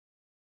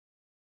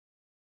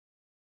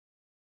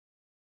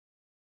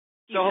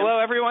So hello,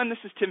 everyone. This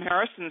is Tim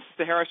Harris, and this is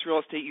the Harris Real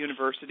Estate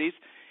University's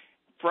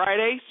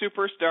Friday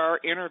Superstar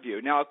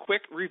Interview. Now, a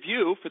quick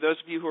review for those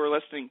of you who are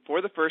listening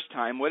for the first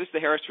time. What is the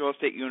Harris Real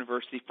Estate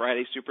University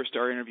Friday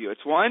Superstar Interview?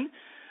 It's one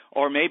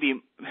or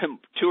maybe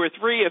two or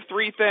three of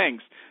three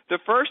things. The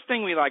first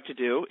thing we like to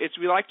do is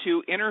we like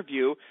to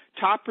interview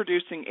top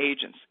producing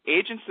agents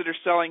that are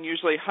selling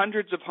usually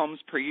hundreds of homes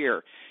per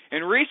year.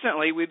 And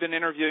recently, we've been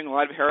interviewing a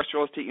lot of Harris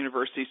Real Estate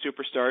University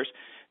superstars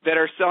that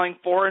are selling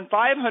 400 and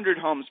 500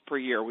 homes per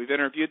year. We've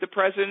interviewed the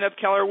president of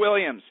Keller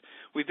Williams.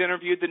 We've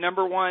interviewed the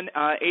number one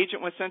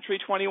agent with Century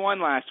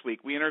 21 last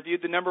week. We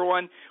interviewed the number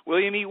one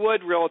William E.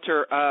 Wood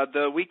realtor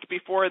the week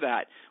before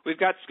that. We've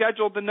got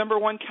scheduled the number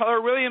one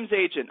Keller Williams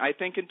agent, I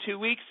think, in 2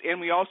 weeks, and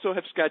we also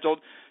have scheduled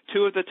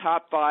two of the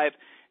top five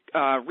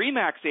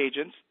RE/MAX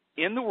agents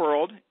in the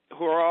world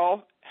who are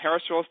all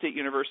Harris Real Estate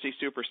University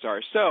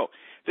superstars. So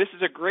this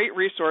is a great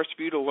resource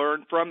for you to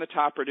learn from the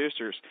top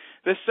producers.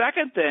 The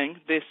second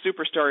thing the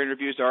superstar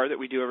interviews are that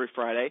we do every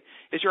Friday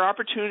is your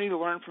opportunity to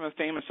learn from a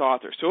famous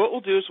author. So what we'll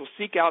do is we'll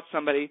seek out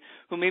somebody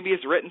who maybe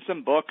has written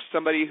some books,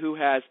 somebody who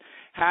has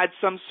had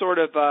some sort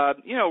of,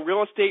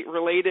 real estate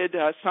related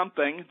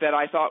something that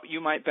I thought you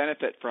might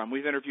benefit from.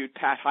 We've interviewed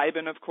Pat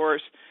Hyben, of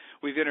course.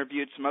 We've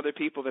interviewed some other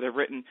people that have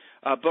written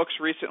books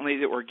recently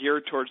that were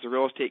geared towards the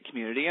real estate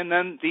community. And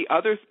then the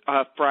other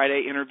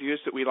Friday interviews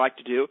that we like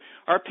to do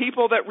are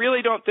people that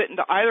really don't fit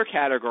into either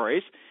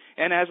categories.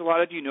 And as a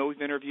lot of you know,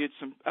 we've interviewed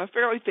some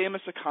fairly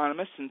famous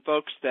economists and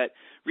folks that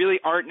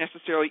really aren't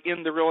necessarily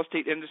in the real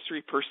estate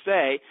industry per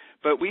se,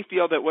 but we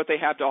feel that what they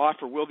have to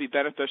offer will be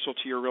beneficial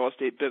to your real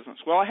estate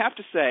business. Well, I have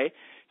to say,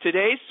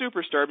 today's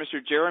superstar,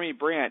 Mr. Jeremy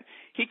Brandt,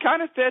 he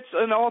kind of fits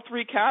in all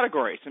three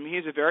categories. I mean,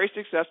 he's a very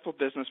successful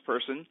business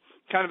person,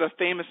 kind of a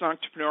famous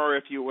entrepreneur,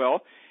 if you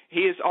will.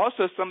 He is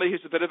also somebody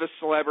who's a bit of a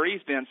celebrity.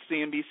 He's been on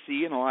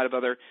CNBC and a lot of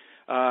other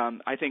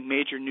I think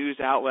major news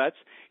outlets.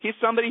 He's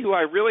somebody who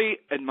I really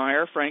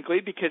admire, frankly,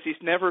 because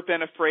he's never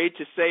been afraid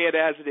to say it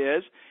as it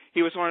is.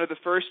 He was one of the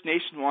first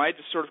nationwide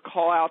to sort of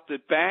call out the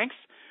banks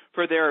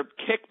for their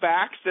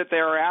kickbacks that they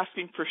are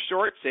asking for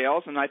short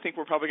sales, and I think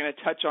we're probably going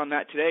to touch on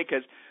that today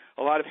because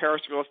a lot of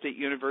Harris Real Estate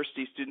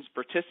University students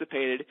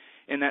participated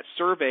in that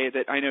survey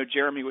that I know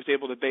Jeremy was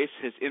able to base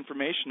his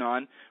information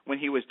on when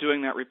he was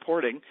doing that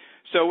reporting.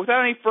 So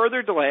without any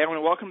further delay, I want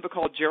to welcome to the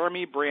call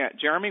Jeremy Brandt.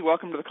 Jeremy,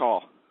 welcome to the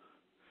call.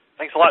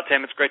 Thanks a lot,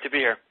 Tim. It's great to be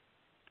here.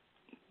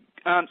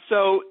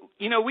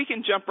 We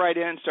can jump right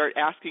in and start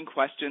asking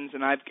questions,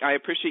 and I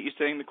appreciate you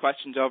sending the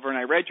questions over, and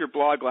I read your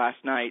blog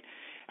last night.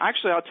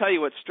 Actually, I'll tell you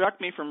what struck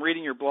me from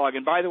reading your blog,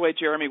 and by the way,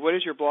 Jeremy, what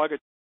is your blog?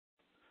 It's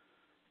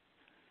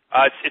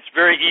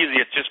very easy.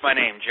 It's just my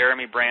name,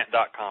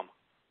 jeremybrandt.com.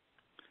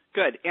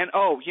 Good. And,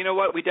 you know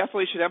what? We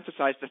definitely should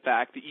emphasize the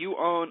fact that you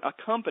own a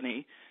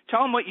company.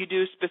 Tell them what you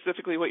do,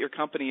 specifically what your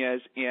company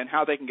is, and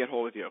how they can get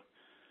hold of you.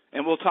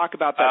 And we'll talk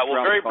about that.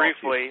 Well, very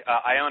briefly,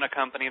 I own a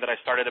company that I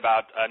started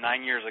about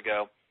 9 years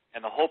ago,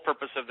 and the whole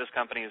purpose of this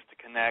company is to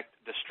connect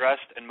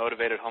distressed and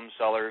motivated home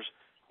sellers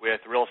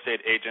with real estate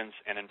agents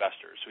and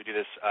investors. We do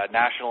this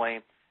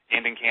nationally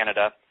and in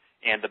Canada,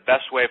 and the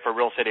best way for a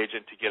real estate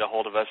agent to get a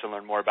hold of us and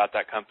learn more about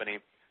that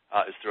company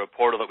is through a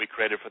portal that we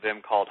created for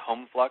them called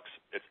HomeFlux.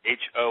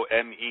 It's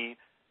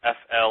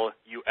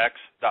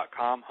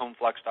HOMEFLUX.com,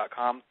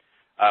 HomeFlux.com.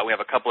 We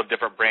have a couple of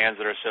different brands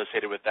that are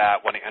associated with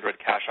that,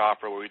 1-800-CASH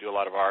offer, where we do a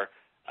lot of our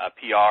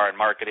PR and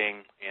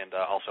marketing, and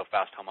also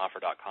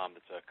FastHomeOffer.com.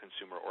 That's a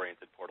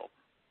consumer-oriented portal.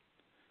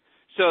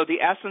 So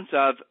the essence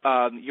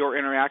of your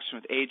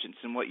interaction with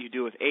agents and what you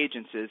do with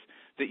agents is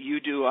that you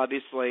do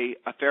obviously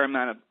a fair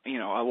amount of,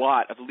 a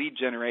lot of lead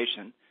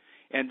generation,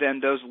 and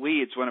then those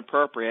leads, when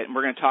appropriate, and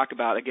we're going to talk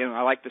about, again,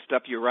 I like the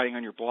stuff you're writing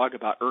on your blog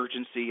about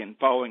urgency and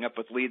following up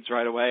with leads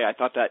right away. I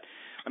thought that,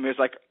 it was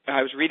like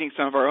I was reading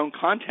some of our own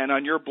content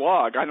on your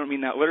blog. I don't mean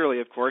that literally,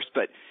 of course,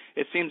 but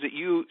it seems that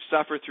you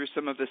suffer through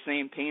some of the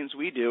same pains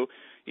we do,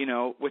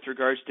 with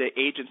regards to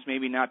agents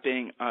maybe not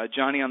being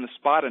Johnny on the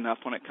spot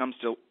enough when it comes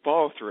to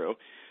follow through.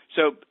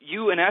 So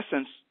you, in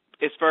essence,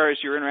 as far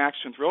as your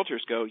interaction with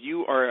realtors go,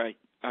 you are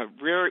a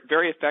very,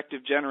 very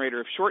effective generator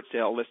of short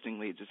sale listing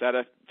leads. Is that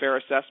a fair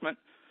assessment?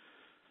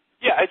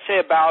 Yeah, I'd say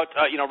about,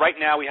 right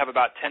now we have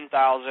about 10,000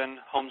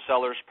 home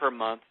sellers per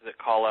month that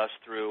call us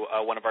through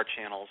one of our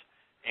channels,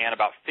 and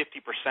about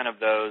 50% of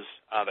those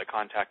that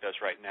contact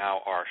us right now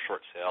are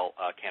short sale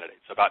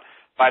candidates. So about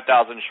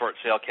 5,000 short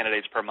sale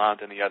candidates per month,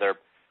 and the other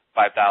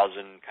 5,000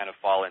 kind of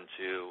fall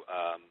into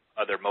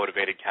other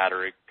motivated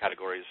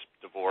categories,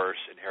 divorce,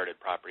 inherited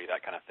property,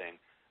 that kind of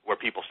thing, where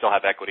people still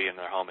have equity in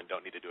their home and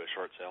don't need to do a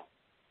short sale.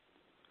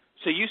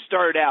 So you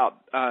started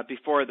out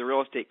before the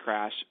real estate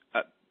crash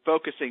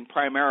focusing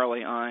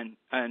primarily on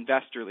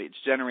investor leads,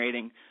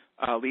 generating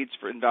leads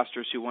for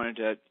investors who wanted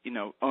to,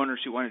 owners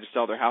who wanted to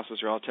sell their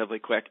houses relatively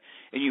quick,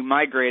 and you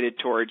migrated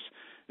towards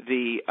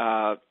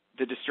the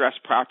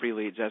distressed property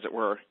leads, as it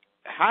were.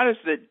 How is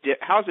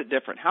it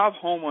different? How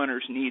have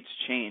homeowners' needs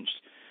changed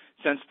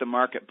since the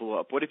market blew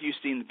up? What have you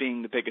seen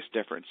being the biggest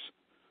difference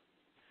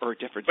or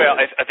differences? Well,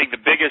 I think the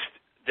biggest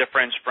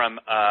difference from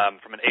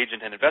an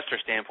agent and investor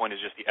standpoint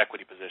is just the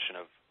equity position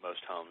of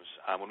most homes.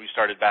 When we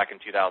started back in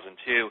 2002,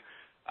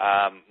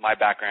 my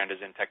background is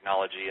in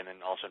technology and then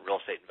also in real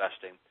estate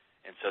investing.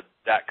 And so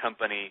that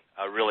company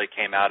really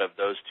came out of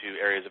those two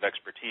areas of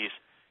expertise.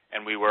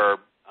 And we were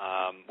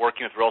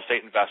working with real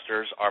estate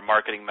investors. Our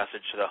marketing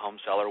message to the home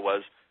seller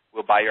was,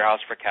 we'll buy your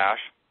house for cash.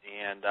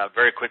 And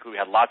very quickly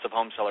we had lots of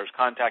home sellers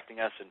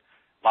contacting us and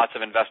lots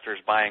of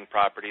investors buying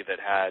property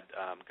that had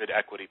good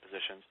equity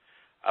positions.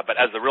 But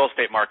as the real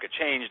estate market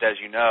changed, as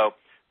you know,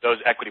 those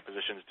equity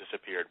positions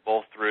disappeared,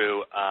 both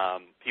through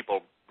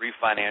people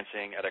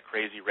refinancing at a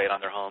crazy rate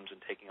on their homes and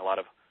taking a lot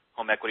of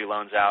home equity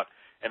loans out,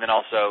 and then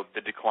also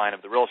the decline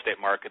of the real estate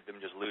market,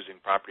 them just losing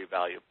property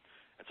value.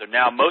 And so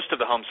now most of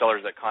the home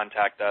sellers that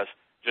contact us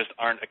just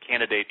aren't a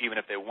candidate, even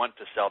if they want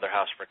to sell their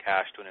house for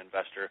cash to an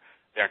investor.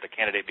 They aren't a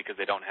candidate because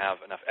they don't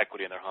have enough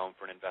equity in their home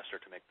for an investor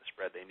to make the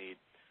spread they need.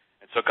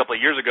 And so a couple of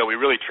years ago, we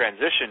really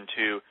transitioned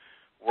to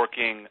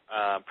working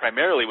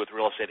primarily with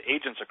real estate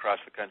agents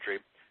across the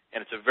country, and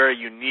it's a very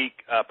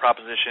unique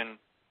proposition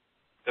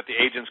that the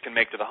agents can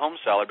make to the home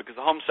seller, because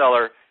the home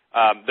seller,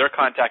 they're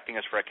contacting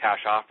us for a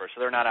cash offer,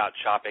 so they're not out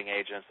shopping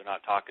agents, they're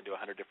not talking to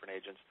 100 different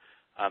agents.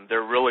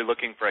 They're really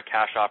looking for a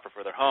cash offer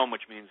for their home,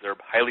 which means they're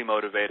highly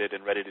motivated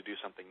and ready to do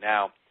something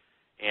now.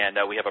 And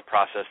we have a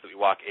process that we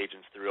walk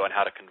agents through on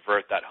how to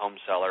convert that home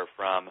seller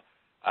from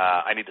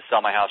I need to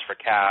sell my house for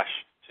cash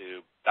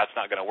to that's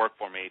not going to work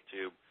for me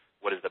to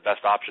what is the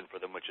best option for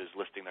them, which is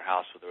listing their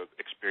house with an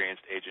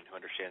experienced agent who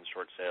understands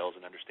short sales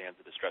and understands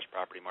the distressed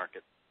property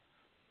market.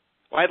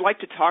 Well, I'd like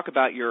to talk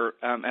about your,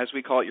 as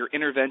we call it, your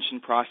intervention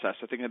process.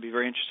 I think that'd be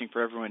very interesting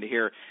for everyone to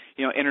hear.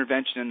 You know,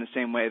 intervention in the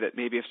same way that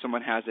maybe if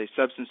someone has a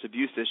substance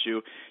abuse issue,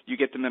 you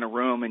get them in a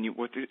room and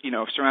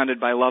surrounded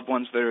by loved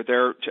ones that are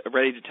there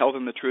ready to tell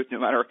them the truth, no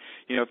matter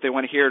if they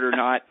want to hear it or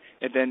not,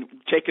 and then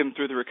take them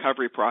through the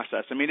recovery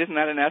process. I mean, isn't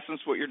that in essence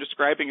what you're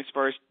describing as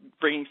far as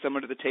bringing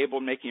someone to the table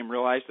and making them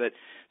realize that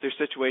their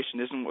situation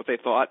isn't what they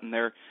thought and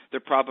their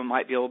problem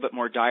might be a little bit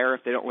more dire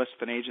if they don't list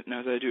with an agent and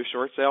knows how to do a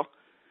short sale?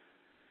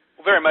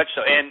 Well, very much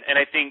so. And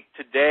I think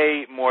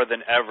today more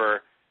than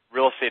ever,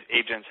 real estate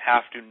agents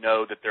have to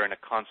know that they're in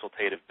a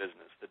consultative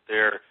business, that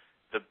they're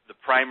the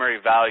primary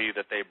value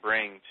that they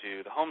bring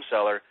to the home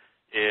seller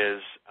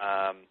is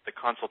the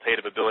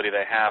consultative ability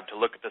they have to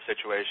look at the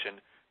situation,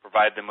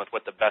 provide them with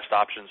what the best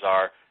options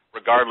are,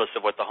 regardless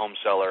of what the home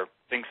seller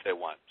thinks they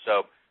want.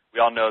 So we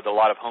all know that a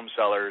lot of home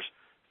sellers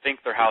think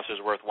their house is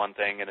worth one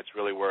thing and it's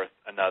really worth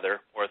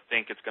another, or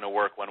think it's going to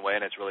work one way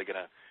and it's really going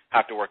to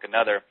have to work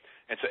another.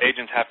 And so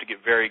agents have to get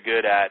very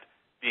good at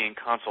being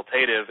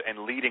consultative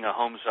and leading a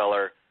home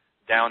seller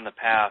down the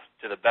path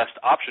to the best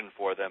option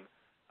for them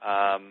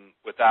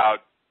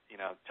without,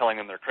 telling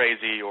them they're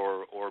crazy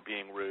or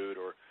being rude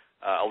or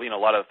a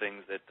lot of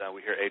things that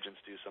we hear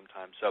agents do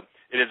sometimes. So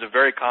it is a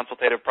very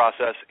consultative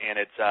process, and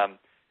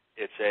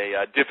it's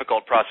a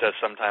difficult process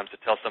sometimes to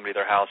tell somebody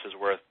their house is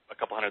worth a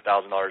couple $100,000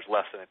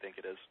 less than I think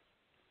it is.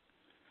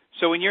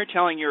 So when you're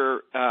telling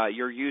your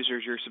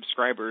users, your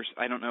subscribers,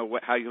 I don't know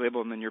how you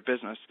label them in your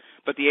business,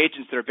 but the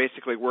agents that are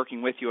basically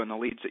working with you on the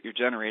leads that you're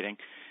generating,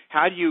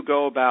 how do you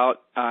go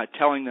about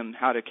telling them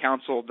how to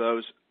counsel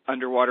those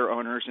underwater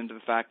owners into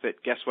the fact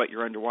that, guess what,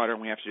 you're underwater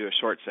and we have to do a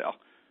short sale?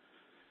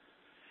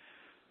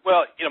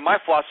 Well, my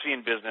philosophy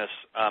in business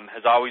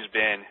has always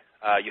been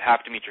you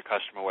have to meet your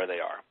customer where they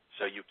are.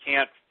 So you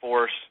can't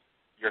force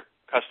your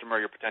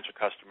potential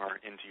customer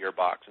into your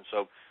box. And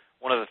so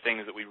one of the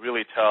things that we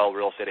really tell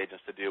real estate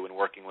agents to do when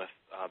working with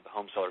the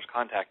home sellers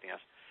contacting us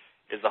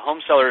is the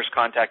home sellers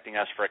contacting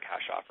us for a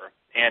cash offer.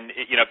 And,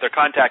 if they're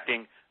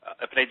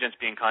if an agent's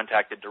being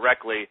contacted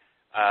directly,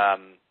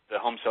 the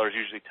home seller is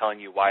usually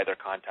telling you why they're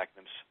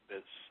contacting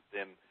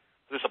them.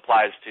 This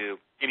applies to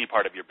any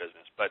part of your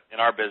business. But in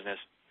our business,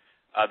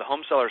 the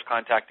home seller is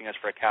contacting us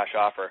for a cash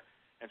offer.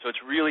 And so it's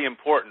really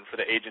important for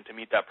the agent to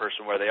meet that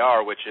person where they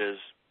are, which is,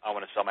 I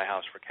want to sell my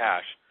house for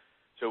cash.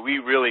 So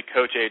we really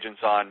coach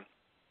agents on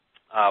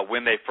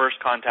when they first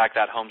contact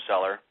that home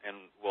seller,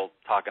 and we'll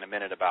talk in a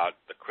minute about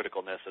the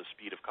criticalness of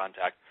speed of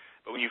contact,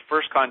 but when you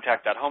first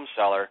contact that home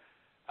seller,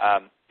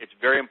 it's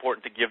very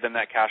important to give them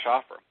that cash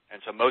offer.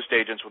 And so most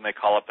agents, when they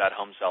call up that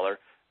home seller,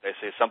 they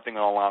say something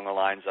along the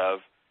lines of,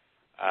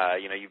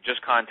 you've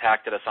just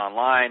contacted us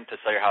online to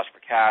sell your house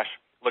for cash.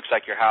 Looks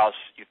like your house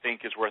you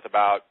think is worth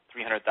about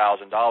 $300,000.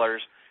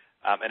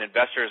 An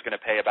investor is going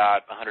to pay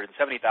about $170,000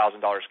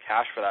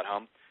 cash for that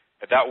home.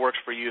 If that works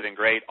for you, then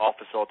great. I'll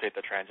facilitate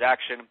the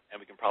transaction, and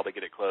we can probably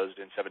get it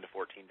closed in 7 to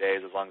 14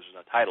 days as long as there's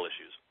no title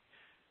issues.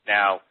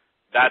 Now,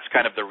 that's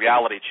kind of the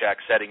reality check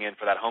setting in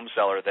for that home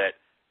seller that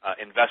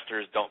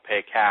investors don't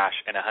pay cash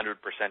and 100%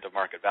 of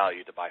market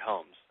value to buy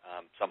homes.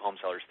 Some home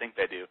sellers think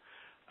they do,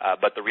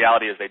 but the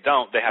reality is they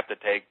don't. They have to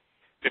take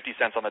 50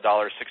 cents on the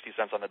dollar, 60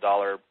 cents on the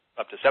dollar,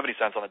 up to 70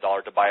 cents on the dollar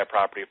to buy a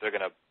property if they're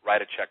going to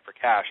write a check for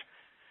cash.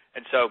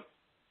 And so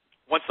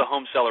once the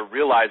home seller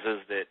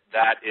realizes that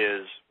that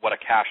is what a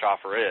cash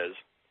offer is,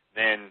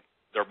 then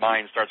their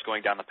mind starts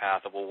going down the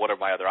path of, well, what are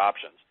my other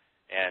options?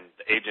 And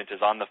the agent is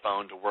on the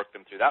phone to work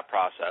them through that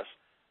process.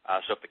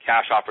 So if the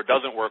cash offer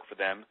doesn't work for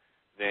them,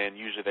 then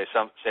usually they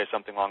say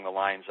something along the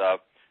lines of,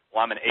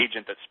 well, I'm an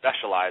agent that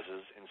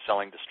specializes in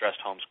selling distressed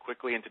homes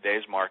quickly in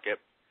today's market.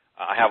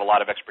 I have a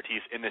lot of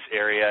expertise in this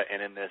area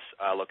and in this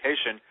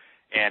location,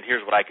 and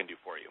here's what I can do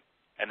for you.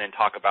 And then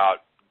talk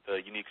about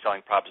the unique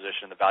selling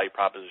proposition, the value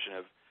proposition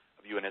of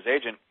you and his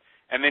agent,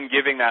 and then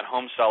giving that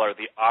home seller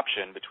the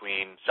option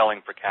between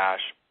selling for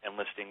cash and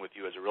listing with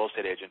you as a real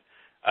estate agent.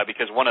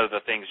 Because one of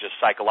the things just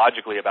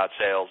psychologically about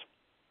sales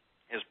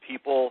is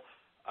people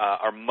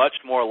are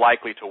much more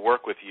likely to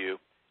work with you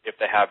if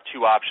they have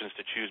two options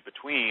to choose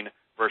between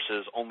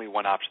versus only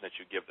one option that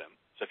you give them.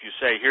 So if you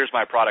say, here's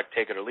my product,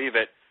 take it or leave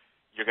it,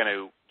 you're going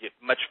to get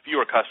much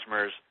fewer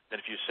customers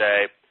than if you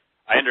say,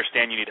 I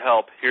understand you need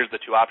help, here's the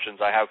two options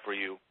I have for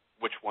you,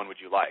 which one would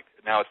you like?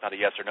 Now it's not a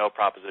yes or no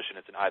proposition,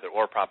 it's an either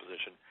or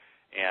proposition.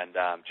 And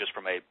just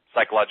from a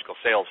psychological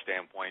sales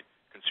standpoint,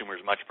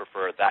 consumers much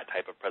prefer that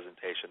type of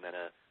presentation than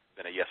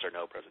a yes or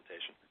no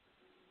presentation.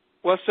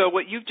 Well, so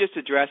what you've just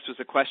addressed was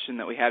a question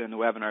that we had in the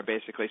webinar,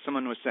 basically.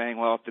 Someone was saying,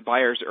 well, if the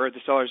buyers or the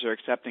sellers are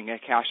accepting a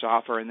cash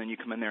offer and then you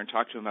come in there and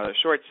talk to them about a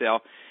short sale,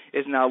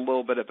 is now a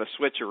little bit of a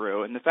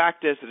switcheroo. And the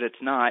fact is that it's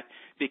not,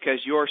 because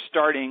you're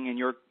starting and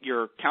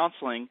you're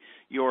counseling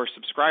your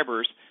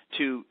subscribers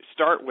to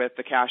start with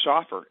the cash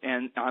offer.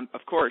 And,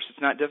 of course,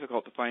 it's not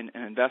difficult to find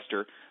an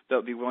investor that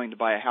will be willing to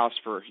buy a house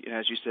for,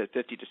 as you said,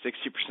 50 to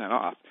 60%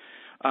 off.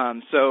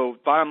 So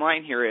bottom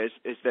line here is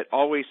that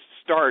always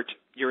start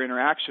your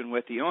interaction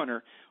with the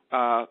owner,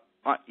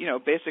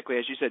 basically,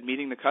 as you said,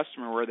 meeting the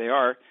customer where they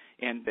are.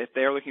 And if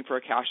they're looking for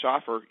a cash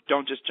offer,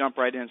 don't just jump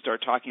right in and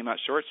start talking about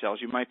short sales.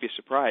 You might be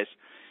surprised.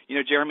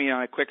 Jeremy,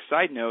 on a quick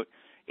side note,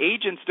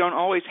 agents don't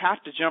always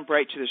have to jump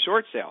right to the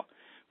short sale.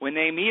 When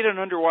they meet an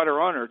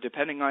underwater owner,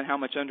 depending on how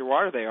much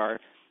underwater they are,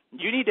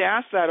 you need to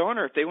ask that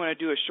owner if they want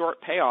to do a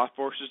short payoff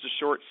versus a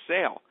short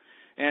sale.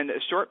 And a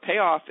short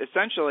payoff,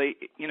 essentially,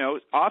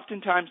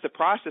 oftentimes the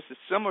process is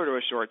similar to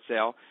a short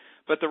sale,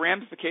 but the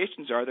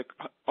ramifications are the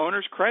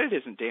owner's credit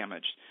isn't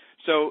damaged.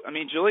 So,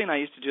 Julie and I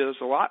used to do this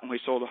a lot when we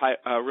sold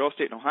real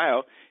estate in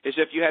Ohio, is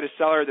if you had a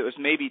seller that was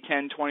maybe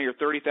 10, 20, or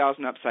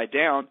 30,000 upside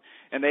down,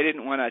 and they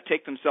didn't want to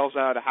take themselves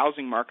out of the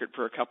housing market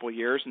for a couple of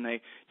years, and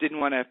they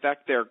didn't want to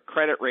affect their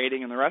credit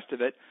rating and the rest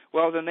of it,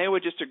 well, then they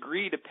would just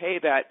agree to pay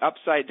that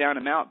upside down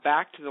amount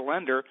back to the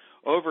lender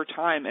over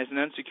time as an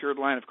unsecured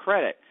line of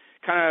credit.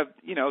 Kind of,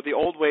 the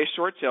old way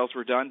short sales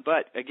were done.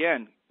 But,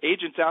 again,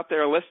 agents out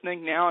there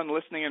listening now and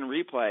listening in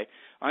replay,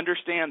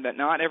 understand that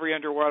not every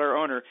underwater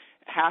owner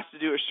has to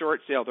do a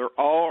short sale. There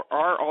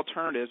are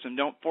alternatives, and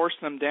don't force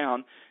them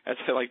down. As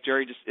like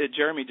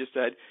Jeremy just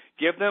said,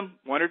 give them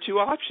one or two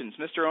options.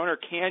 Mr. Owner,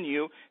 can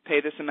you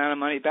pay this amount of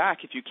money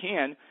back? If you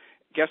can,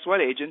 guess what,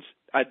 agents?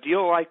 A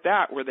deal like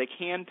that where they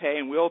can pay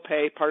and will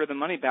pay part of the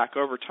money back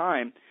over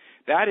time,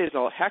 that is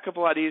a heck of a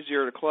lot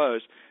easier to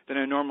close than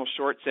a normal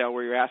short sale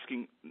where you're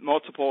asking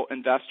multiple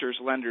investors,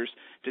 lenders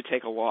to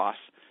take a loss.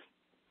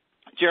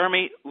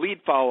 Jeremy, lead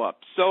follow-up,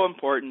 so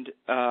important.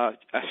 I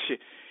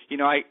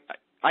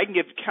can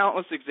give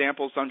countless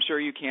examples. I'm sure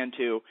you can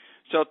too.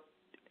 So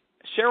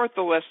share with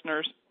the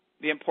listeners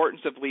the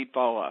importance of lead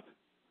follow-up.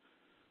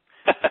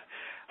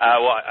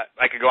 Well,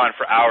 I could go on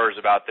for hours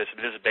about this,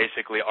 but this is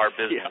basically our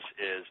business.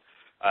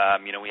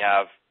 We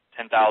have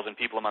 10,000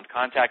 people a month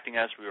contacting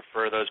us. We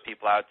refer those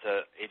people out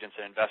to agents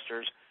and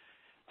investors.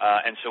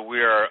 And so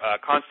we're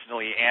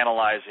constantly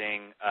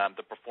analyzing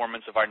the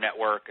performance of our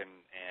network and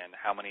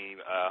how many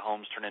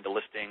homes turn into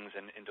listings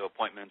and into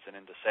appointments and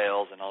into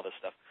sales and all this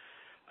stuff.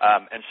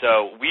 And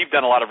so we've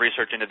done a lot of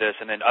research into this,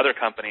 and then other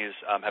companies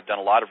have done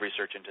a lot of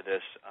research into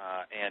this.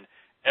 And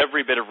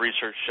every bit of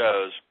research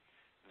shows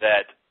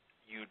that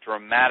you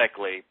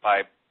dramatically,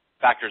 by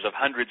factors of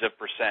hundreds of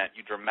percent,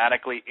 you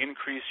dramatically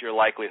increase your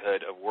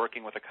likelihood of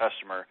working with a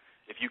customer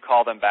if you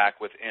call them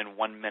back within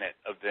 1 minute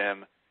of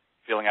them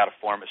filling out a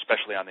form,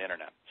 especially on the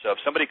internet. So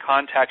if somebody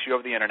contacts you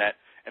over the internet,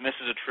 and this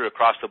is true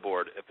across the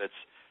board, if it's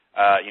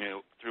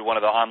through one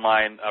of the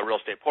online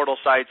real estate portal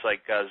sites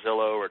like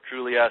Zillow or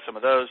Trulia, some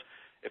of those,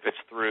 if it's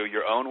through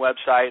your own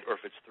website or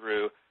if it's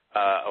through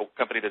a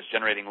company that's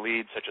generating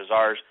leads such as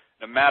ours,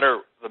 no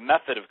matter the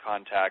method of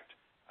contact,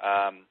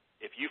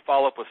 if you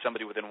follow up with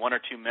somebody within 1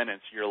 or 2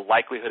 minutes, your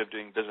likelihood of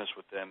doing business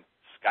with them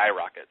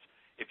skyrockets.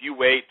 If you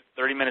wait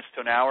 30 minutes to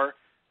an hour,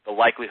 the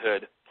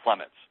likelihood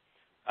plummets.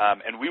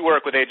 And we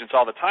work with agents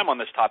all the time on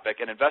this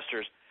topic and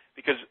investors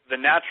because the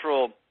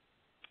natural,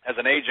 as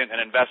an agent and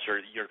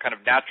investor, your kind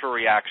of natural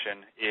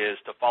reaction is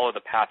to follow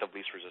the path of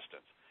least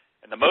resistance.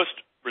 And the most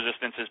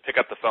resistance is pick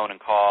up the phone and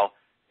call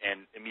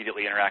and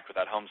immediately interact with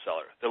that home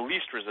seller. The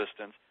least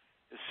resistance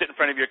is sit in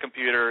front of your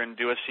computer and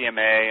do a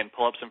CMA and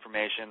pull up some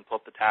information, pull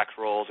up the tax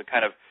rolls, and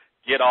kind of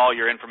get all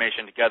your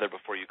information together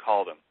before you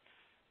call them.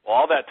 Well,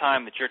 all that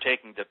time that you're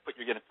taking to put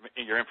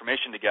your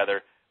information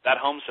together, that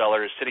home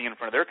seller is sitting in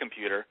front of their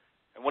computer,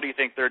 and what do you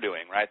think they're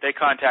doing, right? They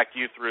contact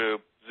you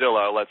through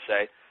Zillow, let's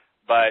say,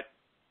 but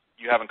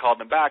you haven't called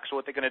them back, so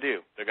what are they going to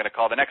do? They're going to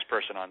call the next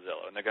person on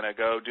Zillow, and they're going to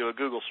go do a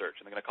Google search,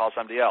 and they're going to call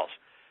somebody else.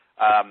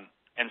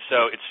 And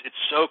so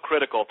it's so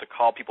critical to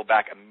call people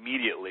back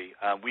immediately.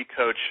 We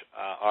coach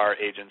our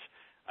agents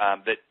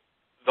that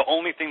the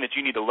only thing that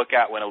you need to look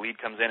at when a lead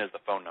comes in is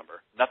the phone number.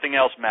 Nothing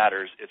else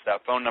matters. It's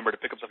that phone number to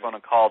pick up the phone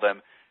and call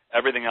them.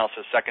 Everything else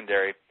is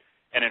secondary.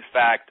 And in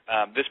fact,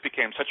 this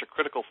became such a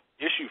critical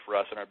issue for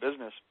us in our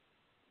business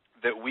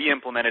that we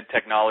implemented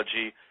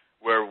technology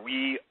where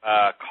we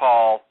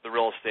call the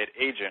real estate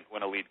agent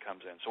when a lead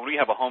comes in. So when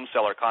we have a home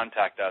seller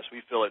contact us,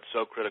 we feel it's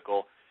so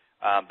critical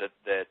that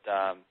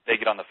they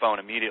get on the phone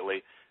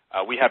immediately.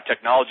 We have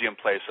technology in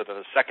place so that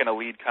the second a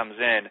lead comes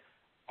in,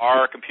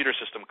 our computer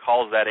system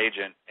calls that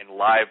agent and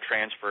live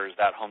transfers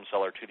that home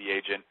seller to the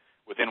agent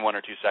within 1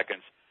 or 2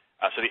 seconds.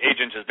 So the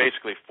agent is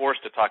basically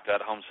forced to talk to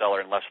that home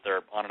seller unless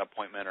they're on an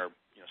appointment or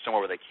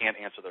somewhere where they can't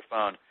answer their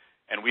phone.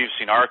 And we've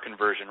seen our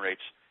conversion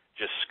rates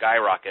just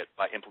skyrocket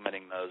by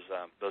implementing those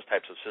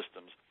types of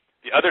systems.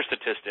 The other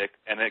statistic,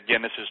 and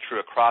again this is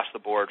true across the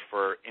board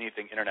for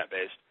anything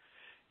internet-based,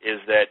 is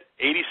that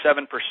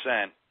 87%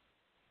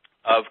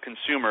 of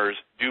consumers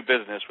do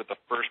business with the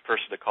first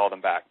person to call them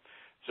back.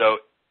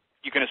 So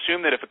you can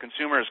assume that if a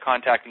consumer is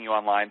contacting you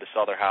online to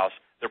sell their house,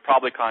 they're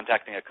probably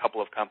contacting a couple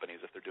of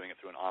companies if they're doing it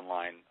through an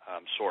online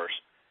source.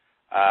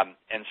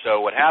 And so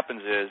what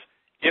happens is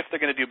if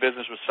they're going to do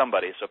business with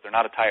somebody, so if they're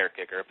not a tire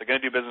kicker, if they're going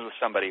to do business with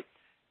somebody,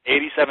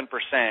 87%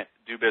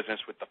 do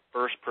business with the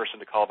first person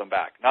to call them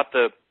back. Not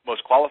the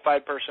most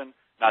qualified person,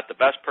 not the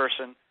best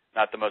person,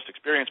 not the most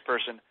experienced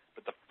person,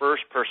 but the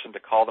first person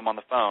to call them on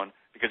the phone,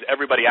 because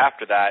everybody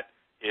after that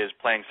is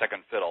playing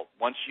second fiddle.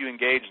 Once you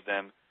engage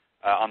them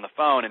on the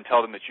phone and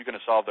tell them that you're going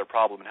to solve their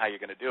problem and how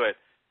you're going to do it,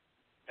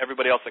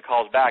 everybody else that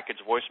calls back gets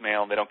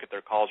voicemail and they don't get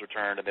their calls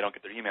returned and they don't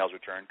get their emails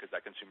returned because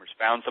that consumer's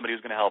found somebody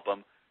who's going to help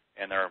them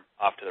and they're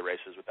off to the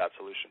races with that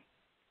solution.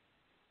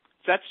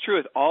 That's true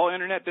with all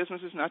internet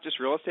businesses, not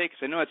just real estate, because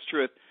I know it's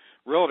true with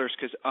realtors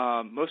because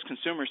most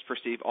consumers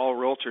perceive all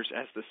realtors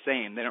as the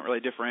same. They don't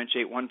really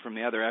differentiate one from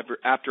the other.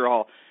 After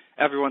all,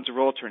 everyone's a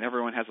realtor and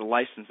everyone has a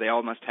license. They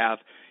all must have,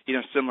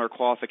 similar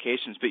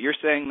qualifications. But you're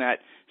saying that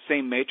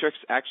same matrix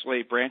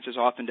actually branches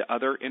off into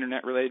other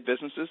internet-related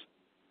businesses?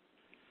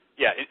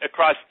 Yeah,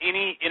 across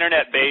any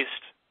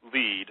internet-based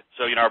lead.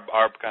 So,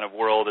 our kind of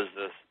world is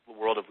the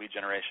world of lead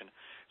generation.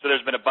 So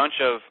there's been a bunch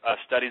of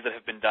studies that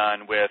have been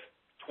done with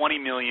 20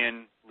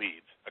 million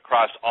leads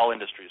across all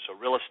industries. So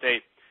real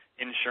estate,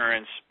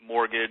 insurance,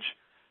 mortgage.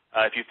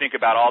 If you think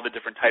about all the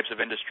different types of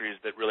industries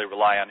that really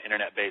rely on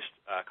internet-based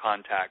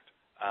contact,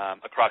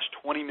 across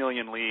 20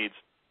 million leads,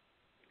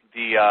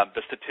 the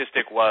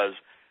statistic was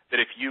that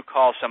if you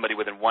call somebody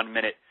within 1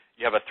 minute,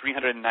 you have a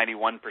 391%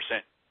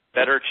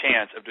 better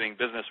chance of doing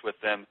business with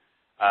them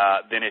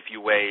than if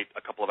you wait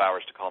a couple of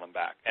hours to call them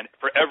back. And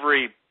for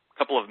every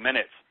couple of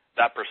minutes,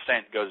 that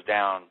percent goes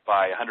down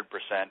by 100%,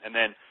 and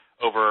then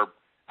over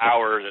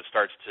hours it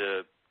starts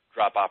to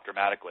drop off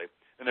dramatically.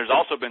 And there's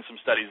also been some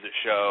studies that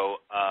show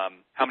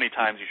how many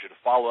times you should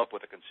follow up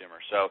with a consumer.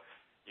 So,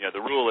 the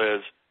rule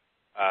is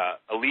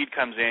a lead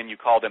comes in, you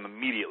call them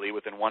immediately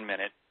within 1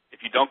 minute.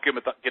 If you don't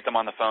get them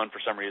on the phone for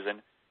some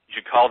reason, you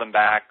should call them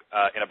back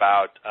in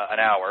about an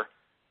hour.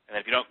 And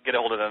if you don't get a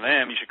hold of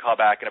them, you should call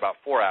back in about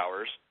 4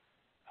 hours.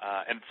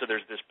 And so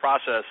there's this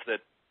process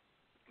that,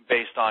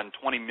 based on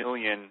 20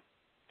 million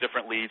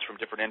different leads from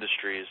different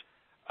industries,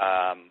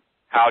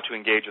 how to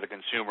engage with a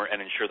consumer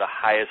and ensure the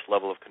highest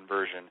level of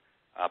conversion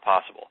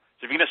possible.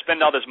 So if you're going to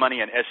spend all this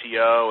money on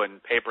SEO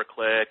and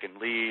pay-per-click and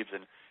leads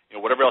and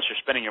whatever else you're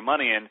spending your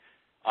money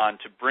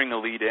on to bring a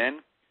lead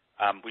in,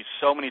 we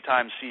so many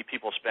times see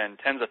people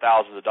spend tens of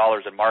thousands of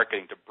dollars in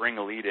marketing to bring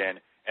a lead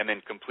in and then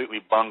completely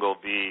bungle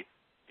the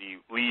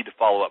lead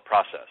follow-up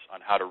process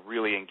on how to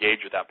really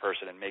engage with that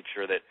person and make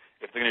sure that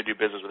if they're going to do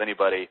business with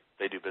anybody,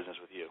 they do business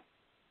with you.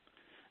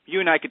 You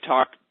and I could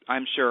talk,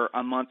 I'm sure,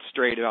 a month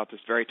straight about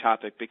this very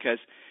topic because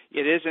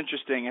it is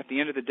interesting. At the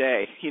end of the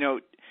day,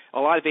 a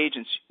lot of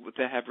agents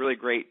that have really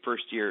great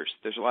first years.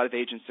 There's a lot of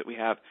agents that we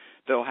have.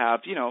 They'll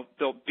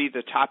be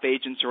the top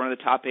agents or one of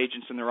the top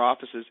agents in their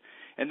offices.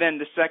 And then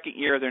the second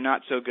year, they're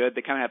not so good.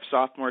 They kind of have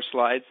sophomore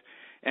slides.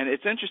 And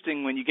it's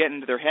interesting when you get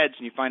into their heads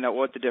and you find out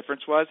what the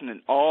difference was, and it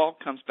all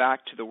comes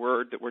back to the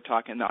word that we're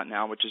talking about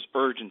now, which is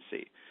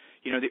urgency.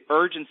 The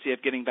urgency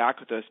of getting back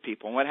with those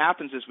people. And what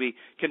happens is we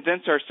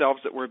convince ourselves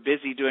that we're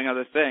busy doing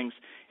other things,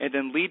 and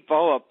then lead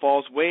follow-up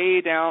falls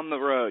way down the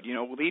road.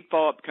 Lead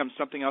follow-up becomes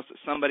something else that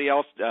somebody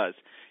else does.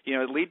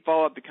 Lead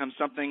follow-up becomes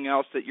something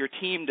else that your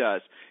team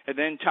does. And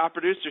then top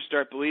producers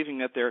start believing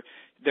that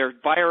their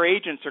buyer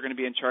agents are going to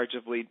be in charge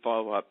of lead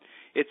follow-up.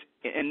 It's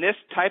in this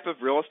type of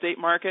real estate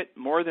market,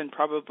 more than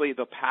probably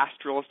the past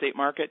real estate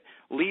market,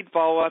 lead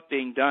follow-up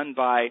being done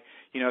by,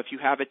 if you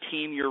have a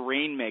team, your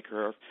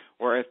rainmaker,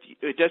 or if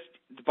it just,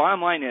 the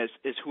bottom line is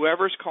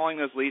whoever's calling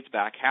those leads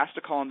back has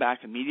to call them back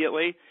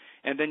immediately,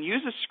 and then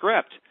use a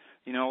script.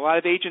 A lot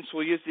of agents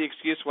will use the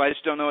excuse, well, I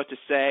just don't know what to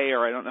say,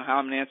 or I don't know how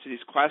I'm going to answer these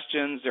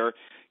questions, or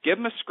give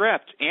them a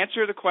script.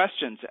 Answer the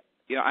questions.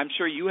 I'm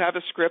sure you have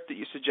a script that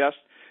you suggest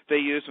they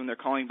use when they're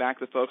calling back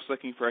the folks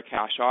looking for a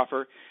cash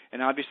offer.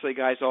 And obviously,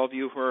 guys, all of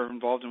you who are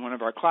involved in one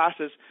of our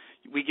classes,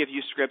 we give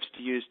you scripts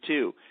to use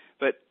too.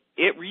 But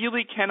it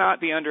really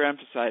cannot be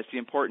underemphasized, the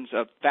importance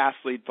of fast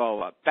lead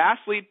follow-up.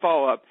 Fast lead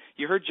follow-up,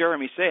 you heard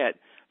Jeremy say it,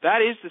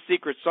 that is the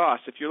secret sauce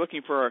if you're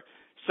looking for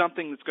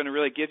something that's going to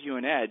really give you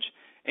an edge.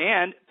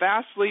 And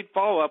fast lead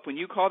follow-up, when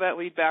you call that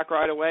lead back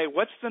right away,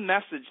 what's the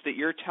message that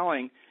you're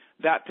telling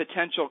that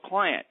potential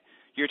client?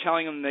 You're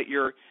telling them that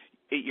you're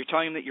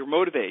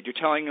motivated. You're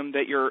telling them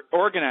that you're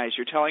organized.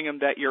 You're telling them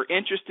that you're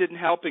interested in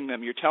helping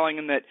them. You're telling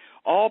them that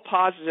all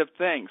positive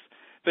things.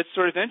 But it's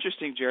sort of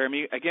interesting,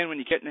 Jeremy, again, when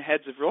you get in the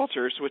heads of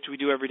realtors, which we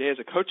do every day as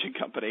a coaching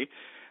company,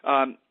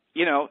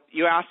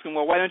 you ask them,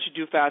 well, why don't you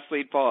do fast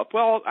lead follow-up?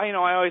 Well, I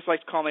always like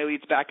to call my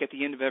leads back at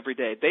the end of every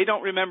day. They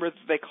don't remember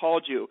that they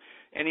called you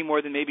any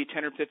more than maybe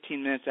 10 or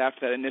 15 minutes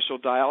after that initial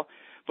dial.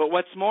 But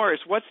what's more is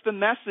what's the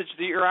message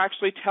that you're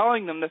actually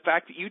telling them, the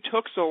fact that you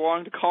took so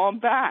long to call them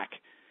back,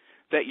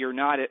 that you're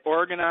not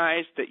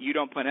organized, that you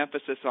don't put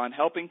emphasis on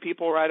helping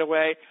people right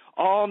away,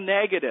 all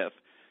negative.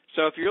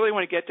 So if you really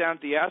want to get down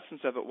to the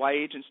essence of it, why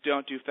agents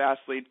don't do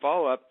fast lead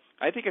follow-up,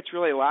 I think it's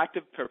really a lack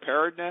of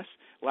preparedness,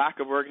 lack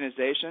of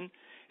organization,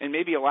 and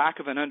maybe a lack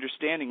of an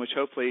understanding, which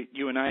hopefully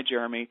you and I,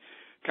 Jeremy,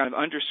 kind of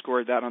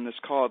underscored that on this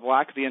call, the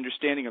lack of the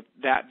understanding of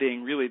that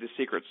being really the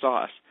secret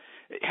sauce.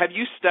 Have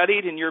you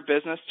studied in your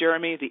business,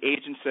 Jeremy, the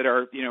agents that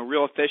are,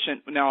 real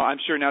efficient? Now, I'm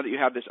sure now that you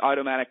have this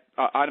automatic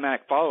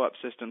follow-up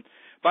system.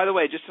 By the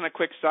way, just on a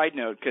quick side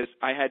note, because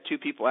I had two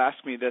people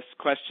ask me this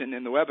question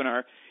in the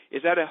webinar,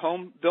 is that a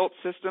home-built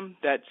system,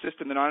 that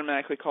system that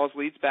automatically calls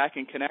leads back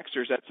and connects,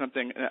 or is that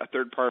something, a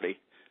third party?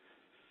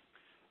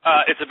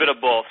 It's a bit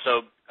of both.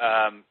 So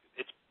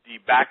the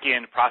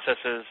back-end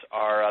processes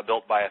are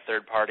built by a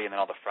third party, and then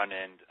all the front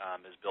end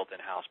is built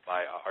in-house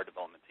by our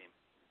development team.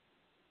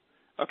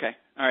 Okay.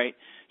 All right.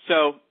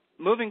 So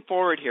moving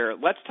forward here,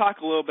 let's talk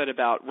a little bit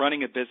about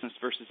running a business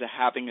versus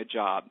having a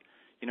job.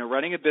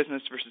 Running a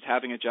business versus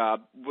having a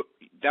job,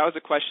 that was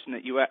a question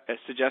that you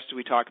suggested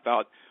we talk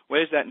about. What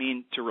does that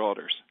mean to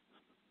realtors?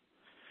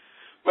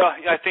 Well,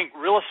 I think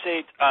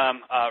realtors,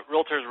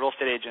 real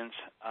estate agents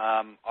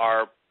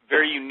are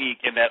very unique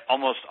in that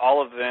almost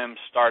all of them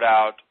start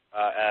out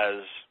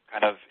as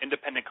kind of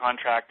independent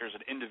contractors,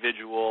 an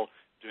individual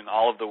doing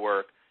all of the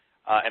work,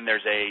 and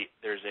there's a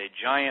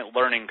giant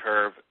learning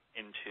curve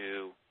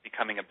into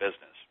becoming a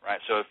business, right?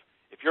 So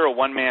if you're a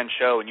one-man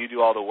show and you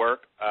do all the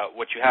work,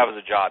 what you have is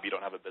a job. You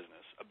don't have a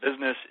business. A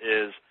business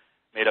is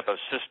made up of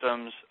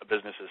systems. A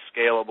business is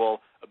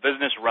scalable. A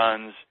business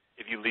runs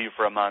if you leave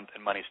for a month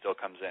and money still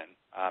comes in.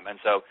 And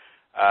so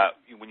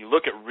when you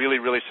look at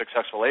really, really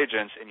successful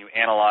agents and you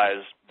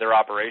analyze their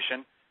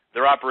operation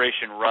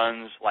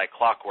runs like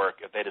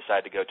clockwork if they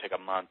decide to go take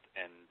a month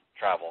and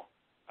travel.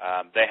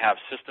 They have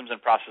systems and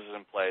processes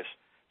in place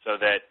so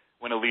that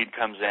when a lead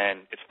comes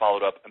in, it's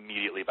followed up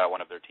immediately by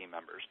one of their team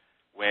members.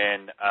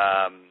 When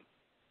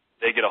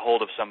they get a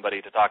hold of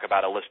somebody to talk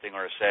about a listing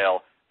or a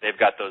sale, they've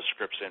got those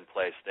scripts in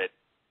place that,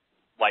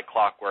 like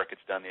clockwork,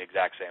 it's done the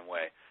exact same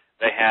way.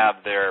 They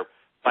have their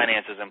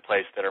finances in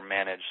place that are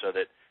managed so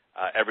that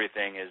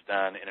everything is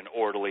done in an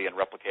orderly and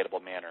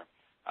replicatable manner.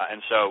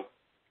 And so,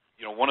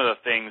 one of the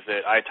things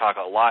that I talk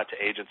a lot to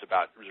agents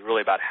about is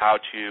really about how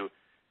to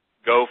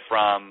go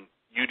from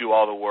you do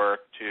all the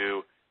work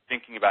to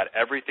thinking about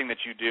everything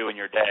that you do in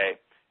your day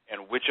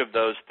and which of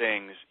those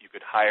things you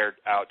could hire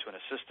out to an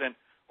assistant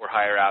or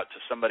hire out to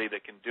somebody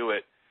that can do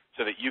it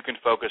so that you can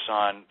focus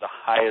on the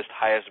highest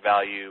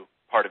value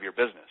part of your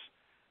business.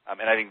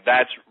 And I think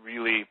that's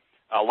really,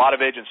 a lot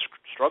of agents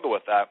struggle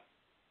with that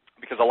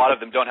because a lot of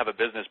them don't have a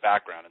business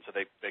background, and so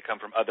they come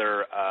from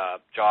other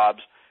jobs,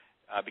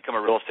 become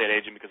a real estate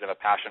agent because they have a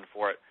passion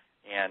for it,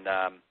 and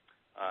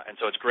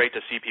so it's great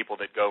to see people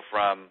that go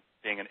from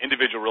being an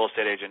individual real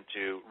estate agent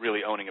to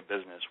really owning a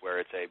business where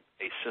it's a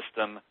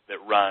system that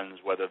runs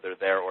whether they're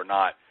there or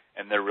not,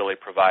 and they're really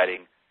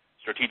providing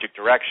strategic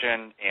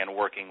direction and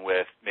working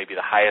with maybe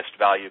the highest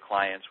value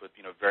clients with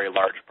very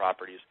large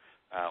properties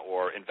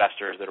or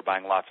investors that are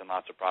buying lots and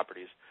lots of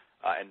properties.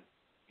 And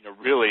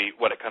really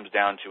what it comes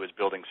down to is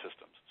building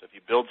systems. So if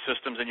you build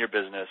systems in your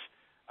business,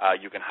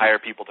 you can hire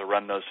people to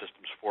run those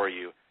systems for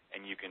you,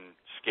 and you can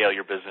scale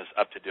your business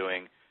up to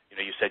doing,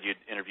 you said you'd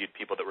interviewed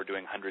people that were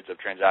doing hundreds of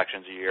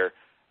transactions a year.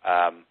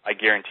 I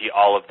guarantee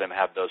all of them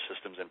have those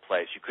systems in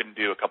place. You couldn't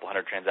do a couple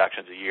hundred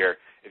transactions a year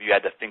if you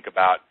had to think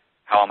about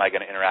how am I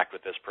going to interact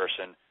with this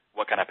person,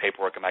 what kind of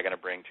paperwork am I going to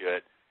bring to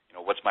it,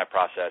 what's my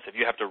process. If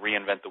you have to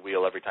reinvent the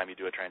wheel every time you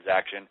do a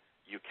transaction,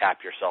 you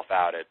cap yourself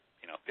out at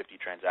 50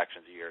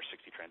 transactions a year,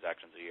 60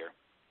 transactions a year.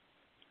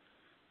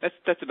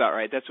 That's about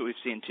right. That's what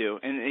we've seen too.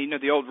 And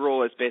the old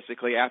rule is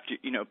basically after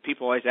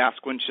people always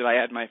ask, when should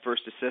I add my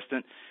first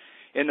assistant?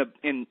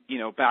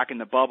 Back in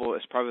the bubble,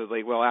 it's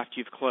probably after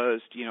you've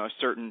closed a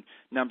certain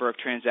number of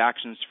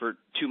transactions for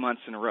 2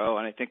 months in a row,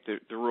 and I think the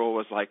rule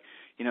was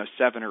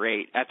 7 or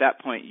 8. At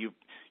that point,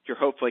 you're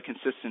hopefully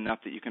consistent enough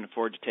that you can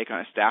afford to take on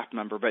a staff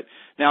member. But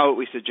now what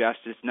we suggest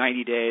is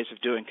 90 days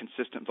of doing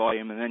consistent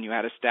volume, and then you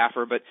add a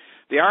staffer. But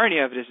the irony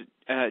of it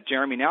is,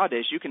 Jeremy,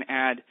 nowadays you can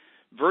add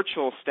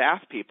virtual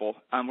staff people.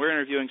 We're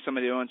interviewing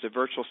somebody who owns a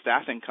virtual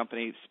staffing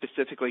company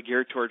specifically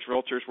geared towards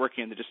realtors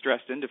working in the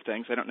distressed end of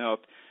things. I don't know if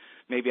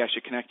maybe I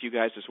should connect you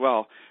guys as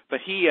well.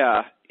 But he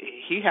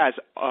has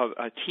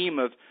a team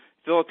of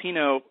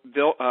Filipino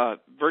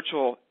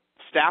virtual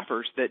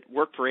staffers that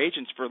work for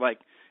agents for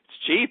it's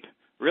cheap,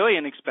 really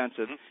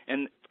inexpensive.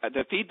 And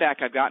the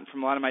feedback I've gotten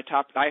from a lot of my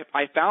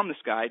I found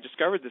this guy,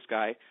 discovered this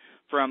guy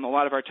from a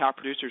lot of our top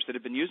producers that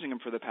have been using him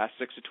for the past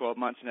 6 to 12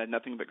 months and had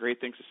nothing but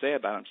great things to say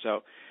about him.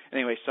 So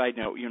anyway, side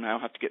note, you and I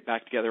will have to get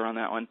back together on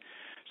that one.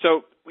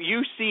 So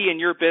you see in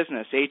your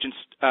business, agents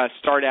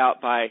start out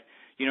by,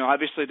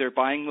 obviously they're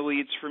buying the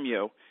leads from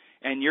you,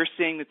 and you're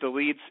seeing that the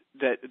leads,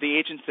 that the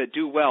agents that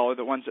do well are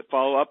the ones that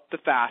follow up the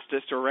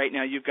fastest, or right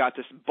now you've got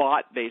this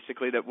bot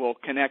basically that will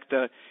connect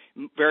the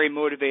very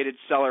motivated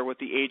seller with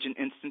the agent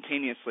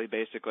instantaneously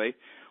basically.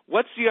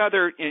 What's the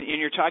other, and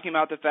you're talking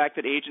about the fact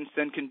that agents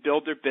then can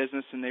build their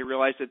business and they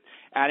realize that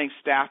adding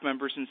staff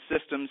members and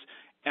systems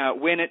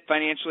when it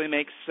financially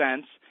makes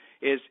sense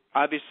is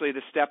obviously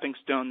the stepping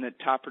stone that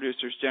top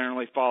producers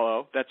generally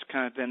follow. That's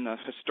kind of been the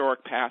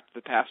historic path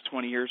the past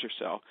 20 years or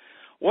so.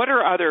 What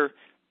are other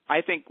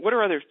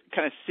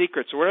kind of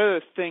secrets, or what are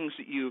the things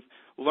that you've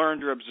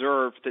learned or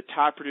observed that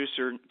top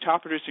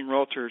producing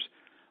realtors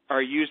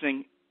are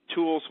using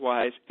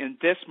tools-wise in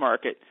this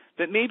market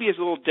that maybe is a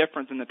little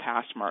different than the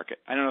past market?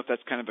 I don't know if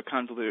that's kind of a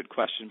convoluted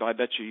question, but I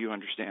bet you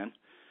understand.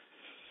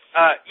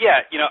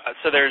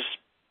 So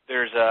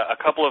there's a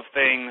couple of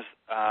things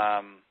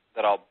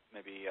that I'll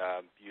maybe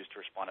use to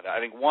respond to that. I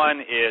think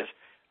one is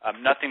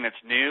nothing that's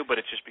new, but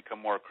it's just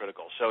become more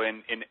critical. So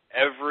in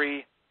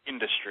every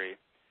industry,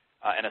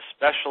 and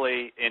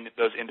especially in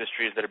those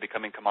industries that are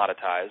becoming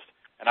commoditized,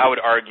 and I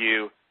would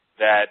argue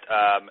that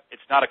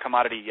it's not a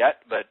commodity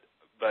yet, but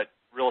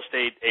real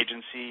estate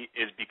agency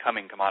is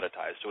becoming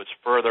commoditized. So it's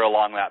further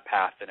along that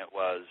path than it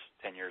was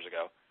 10 years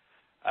ago.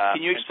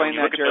 Can you explain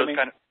that, Jeremy?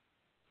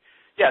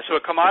 So a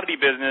commodity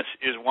business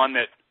is one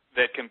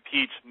that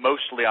competes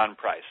mostly on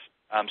price.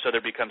 So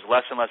there becomes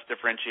less and less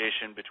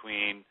differentiation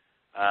between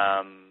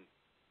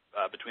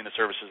the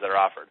services that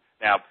are offered.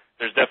 Now,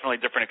 there's definitely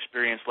different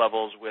experience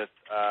levels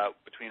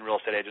between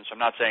real estate agents. I'm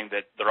not saying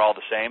that they're all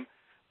the same,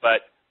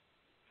 but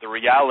the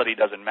reality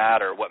doesn't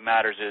matter. What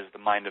matters is the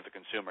mind of the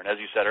consumer. And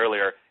as you said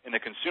earlier, in the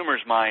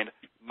consumer's mind,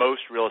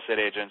 most real estate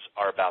agents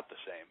are about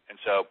the same. And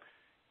so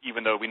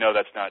even though we know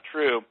that's not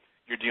true,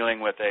 you're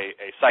dealing with a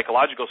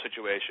psychological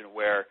situation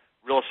where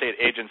real estate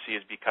agency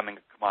is becoming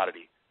a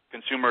commodity.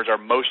 Consumers are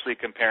mostly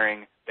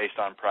comparing based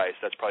on price.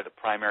 That's probably the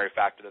primary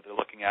factor that they're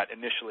looking at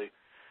initially.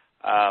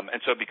 And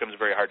so it becomes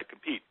very hard to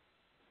compete.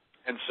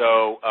 And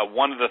so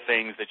one of the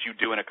things that you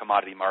do in a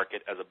commodity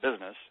market as a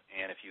business,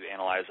 and if you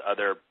analyze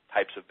other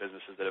types of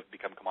businesses that have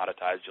become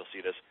commoditized, you'll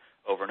see this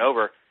over and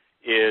over,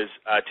 is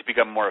to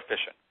become more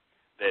efficient.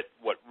 That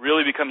what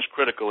really becomes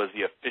critical is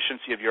the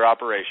efficiency of your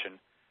operation,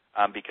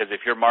 because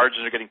if your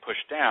margins are getting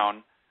pushed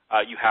down,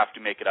 you have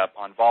to make it up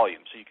on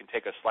volume. So you can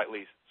take a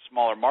slightly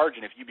smaller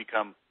margin if you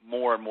become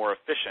more and more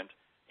efficient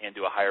and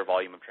do a higher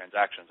volume of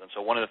transactions. And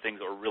so one of the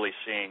things that we're really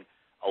seeing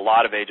a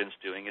lot of agents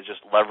doing is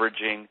just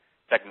leveraging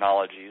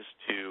technologies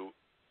to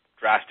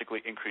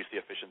drastically increase the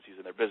efficiencies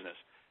in their business.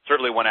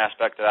 Certainly one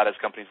aspect of that is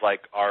companies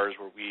like ours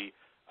where we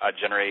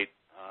generate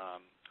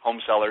home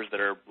sellers that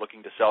are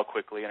looking to sell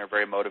quickly and are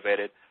very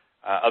motivated.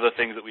 Other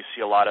things that we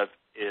see a lot of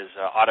is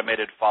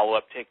automated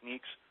follow-up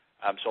techniques.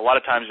 So a lot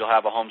of times you'll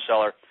have a home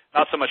seller,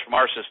 not so much from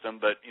our system,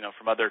 but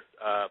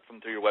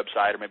from through your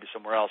website or maybe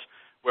somewhere else,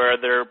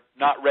 where they're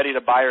not ready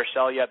to buy or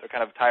sell yet. They're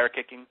kind of tire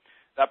kicking.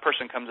 That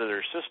person comes to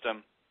their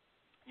system.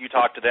 You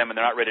talk to them, and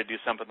they're not ready to do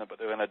something, but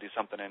they're going to do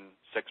something in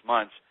 6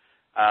 months.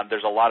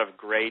 There's a lot of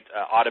great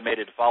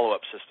automated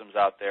follow-up systems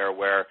out there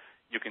where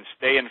you can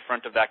stay in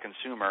front of that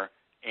consumer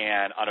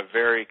and on a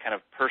very kind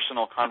of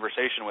personal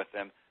conversation with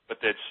them, but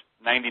that's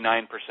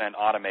 99%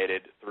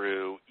 automated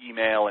through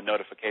email and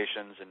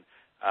notifications and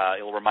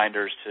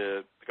reminders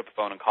to pick up the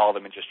phone and call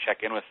them and just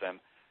check in with them.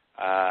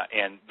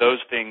 And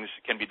those things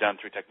can be done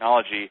through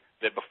technology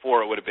that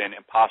before it would have been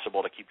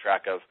impossible to keep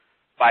track of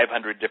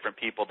 500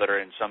 different people that are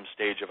in some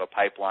stage of a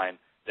pipeline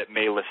that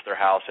may list their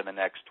house in the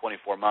next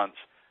 24 months.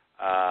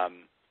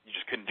 You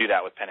just couldn't do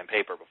that with pen and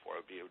paper before.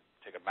 It would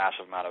take a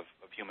massive amount of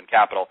human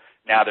capital.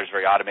 Now there's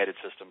very automated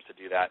systems to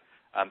do that.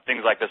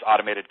 Things like this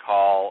automated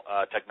call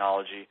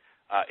technology.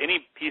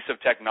 Any piece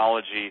of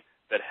technology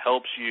that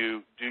helps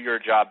you do your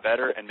job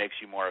better and makes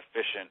you more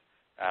efficient,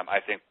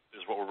 I think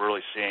is what we're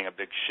really seeing, a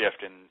big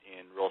shift in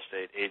real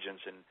estate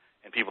agents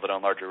and people that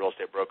own larger real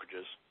estate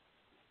brokerages.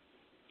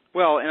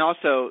 Well, and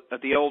also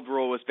the old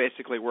rule was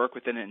basically work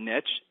within a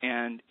niche,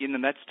 and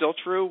that's still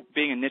true.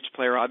 Being a niche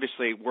player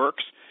obviously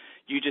works.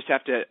 You just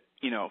have to,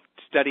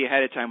 study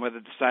ahead of time whether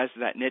the size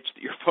of that niche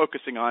that you're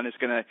focusing on is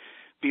going to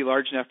be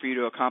large enough for you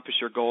to accomplish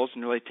your goals,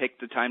 and really take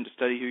the time to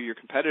study who your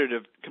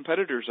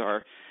competitors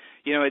are.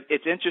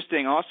 It's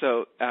interesting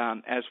also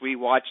as we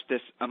watch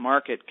this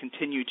market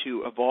continue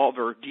to evolve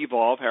or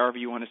devolve, however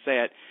you want to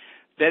say it,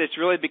 that it's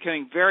really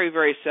becoming very,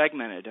 very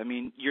segmented. I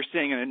mean, you're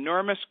seeing an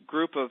enormous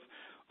group of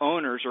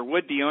owners or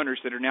would-be owners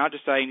that are now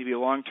deciding to be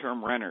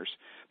long-term renters.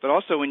 But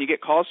also when you get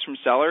calls from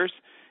sellers,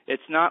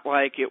 it's not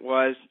like it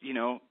was,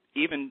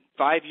 even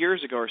 5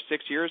 years ago or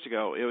 6 years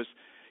ago. It was,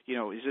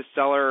 is this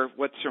seller,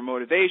 what's her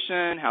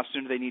motivation? How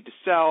soon do they need to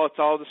sell? It's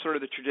all the sort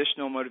of the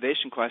traditional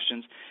motivation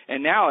questions.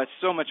 And now it's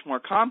so much more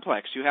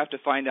complex. You have to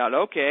find out,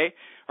 okay,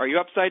 are you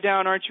upside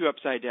down? Aren't you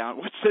upside down?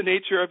 What's the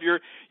nature of your,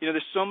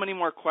 there's so many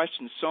more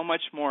questions, so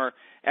much more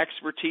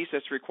expertise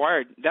that's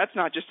required. That's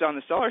not just on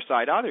the seller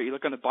side either. You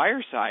look on the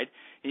buyer side,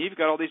 and you've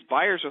got all these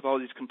buyers with all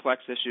these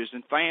complex issues,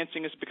 and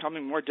financing is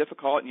becoming more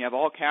difficult, and you have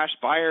all cash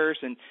buyers,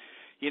 and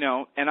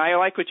I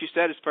like what you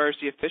said as far as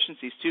the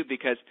efficiencies too,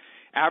 because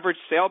average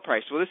sale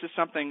price. Well, this is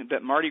something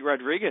that Marty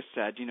Rodriguez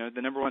said,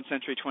 the number one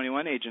Century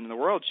 21 agent in the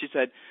world. She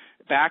said,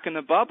 back in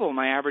the bubble,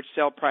 my average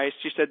sale price,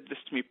 she said this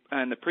to me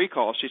in the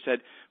pre-call, she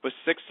said, was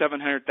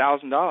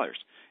 $700,000.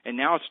 And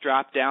now it's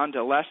dropped down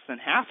to less than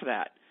half of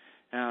that.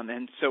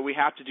 And so we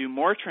have to do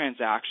more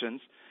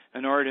transactions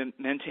in order to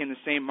maintain the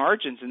same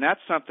margins. And that's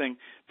something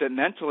that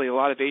mentally a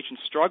lot of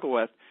agents struggle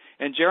with.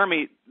 And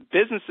Jeremy,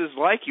 businesses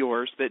like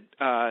yours that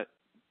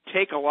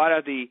take a lot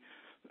of the,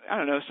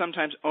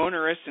 sometimes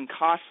onerous and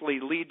costly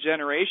lead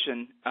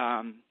generation,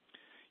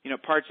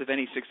 parts of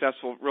any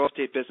successful real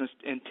estate business,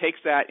 and takes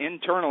that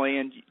internally,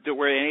 and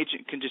where an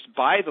agent can just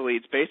buy the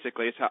leads.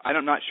 Basically,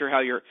 I'm not sure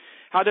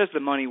how does the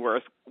money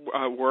work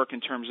in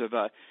terms of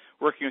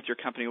working with your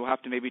company. We'll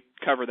have to maybe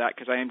cover that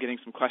because I am getting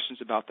some questions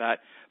about that.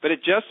 But it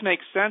just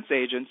makes sense,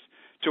 agents,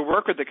 to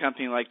work with a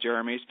company like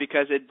Jeremy's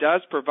because it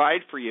does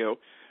provide for you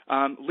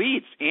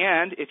leads.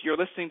 And if you're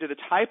listening to the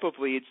type of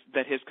leads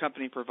that his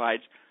company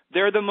provides,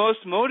 they're the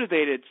most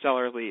motivated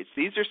seller leads.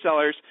 These are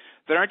sellers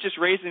that aren't just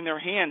raising their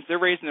hands. They're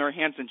raising their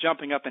hands and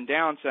jumping up and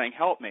down saying,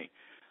 help me.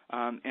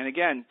 And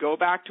again, go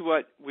back to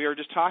what we were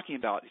just talking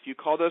about. If you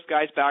call those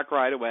guys back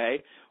right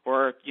away,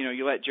 or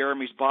you let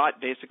Jeremy's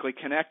bot basically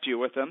connect you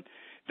with them,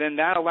 then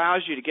that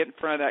allows you to get in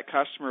front of that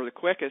customer the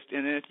quickest.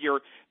 And then if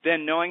you're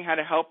then knowing how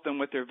to help them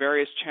with their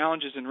various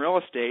challenges in real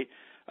estate,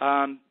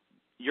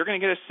 you're going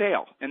to get a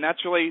sale. And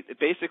that's really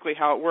basically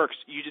how it works.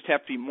 You just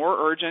have to be more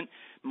urgent,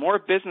 more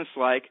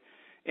businesslike,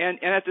 and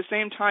at the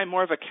same time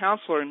more of a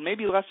counselor and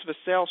maybe less of a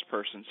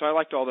salesperson. So I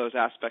liked all those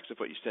aspects of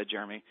what you said,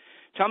 Jeremy.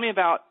 Tell me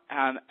about,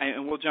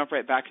 and we'll jump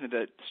right back into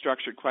the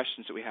structured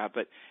questions that we have,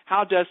 but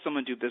how does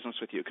someone do business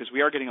with you? Because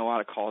we are getting a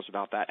lot of calls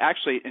about that.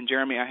 Actually, and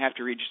Jeremy, I have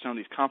to read you some of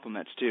these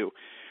compliments too.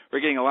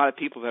 We're getting a lot of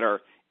people that are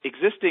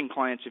existing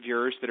clients of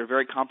yours that are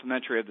very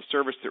complimentary of the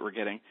service that we're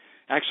getting.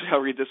 Actually, I'll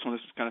read this one.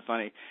 This is kind of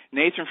funny.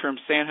 Nathan from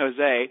San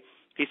Jose,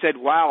 he said,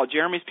 wow,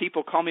 Jeremy's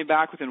people call me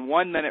back within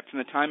 1 minute from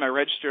the time I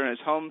register on his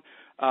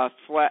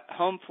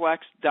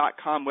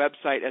homeflex.com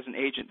website as an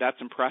agent. That's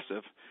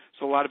impressive.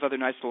 So a lot of other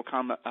nice little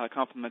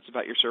compliments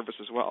about your service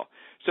as well.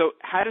 So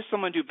how does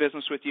someone do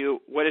business with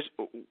you? What is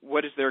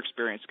their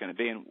experience going to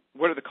be, and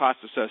what are the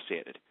costs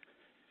associated?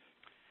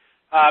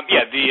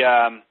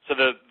 So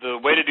the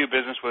way to do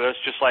business with us,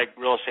 just like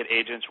real estate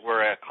agents,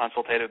 we're a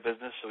consultative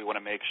business, so we want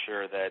to make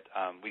sure that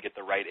we get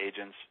the right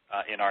agents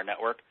in our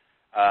network.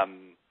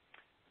 When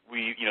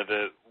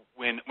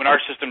our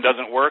system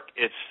doesn't work,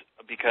 it's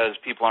because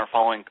people aren't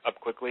following up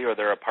quickly or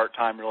they're a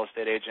part-time real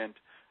estate agent,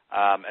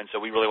 and so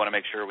we really want to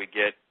make sure we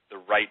get the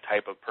right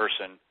type of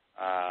person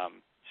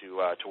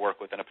to work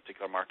with in a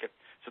particular market.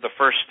 So the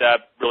first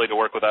step really to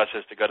work with us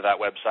is to go to that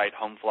website,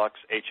 homeflux,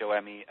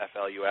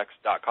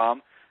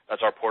 HOMEFLUX.com. That's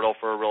our portal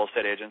for real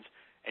estate agents,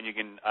 and you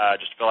can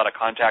just fill out a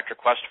contact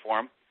request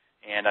form.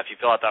 And if you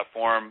fill out that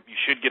form, you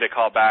should get a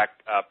call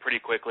back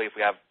pretty quickly. If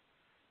we have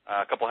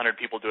a couple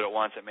hundred people do it at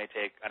once, it may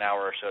take an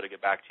hour or so to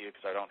get back to you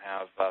because I don't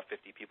have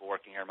 50 people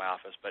working here in my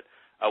office. But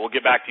we'll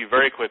get back to you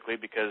very quickly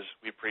because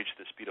we preach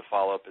that speed of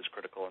follow-up is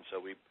critical, and so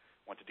we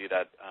want to do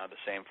that the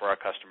same for our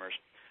customers.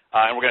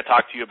 And we're going to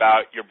talk to you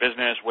about your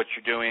business, what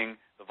you're doing,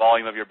 the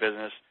volume of your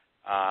business,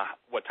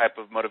 what type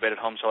of motivated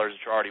home sellers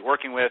that you're already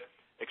working with,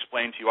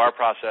 explain to you our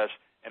process,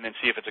 and then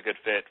see if it's a good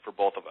fit for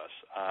both of us.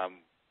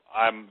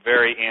 I'm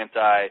very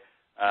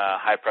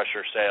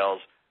anti-high-pressure sales.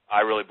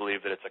 I really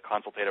believe that it's a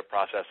consultative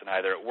process, and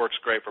either it works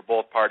great for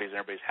both parties and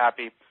everybody's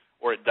happy,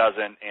 or it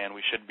doesn't, and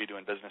we shouldn't be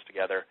doing business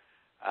together.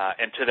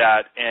 And to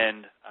that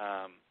end,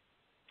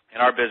 in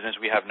our business,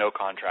 we have no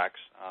contracts,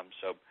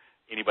 so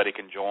anybody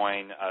can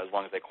join as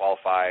long as they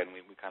qualify, and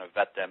we kind of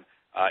vet them.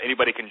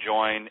 Anybody can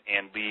join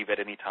and leave at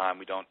any time.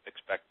 We don't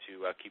expect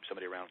to keep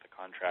somebody around with a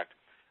contract.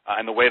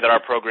 And the way that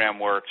our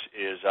program works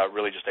is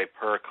really just a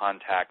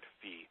per-contact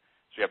fee.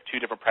 So we have two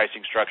different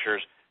pricing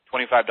structures,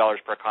 $25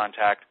 per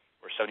contact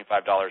or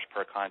 $75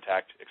 per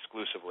contact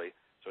exclusively.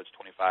 So it's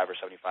 $25 or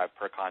 $75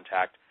 per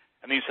contact.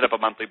 And then you set up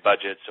a monthly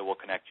budget, so we'll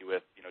connect you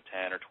with 10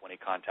 or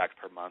 20 contacts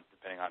per month,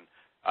 depending on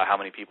how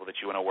many people that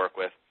you want to work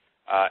with.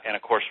 And,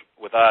 of course,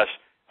 with us,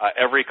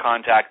 every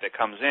contact that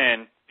comes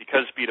in,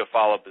 because speed of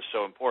follow-up is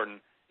so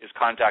important, is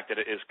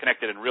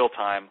connected in real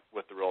time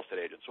with the real estate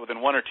agent. So within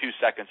 1 or 2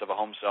 seconds of a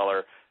home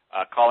seller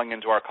calling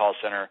into our call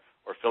center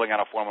or filling out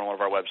a form on one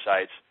of our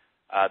websites,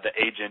 the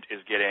agent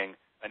is getting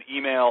an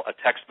email, a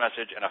text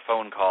message, and a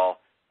phone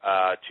call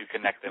to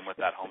connect them with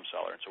that home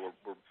seller. And so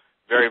we're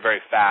very, very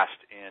fast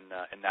in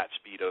that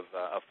speed of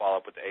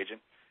follow-up with the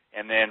agent.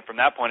 And then from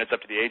that point, it's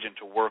up to the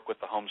agent to work with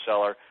the home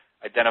seller,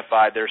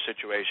 identify their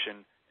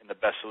situation and the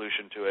best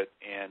solution to it,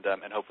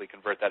 and hopefully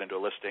convert that into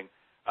a listing.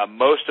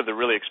 Most of the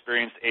really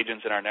experienced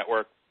agents in our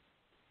network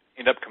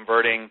end up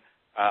converting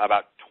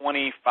about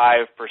 25%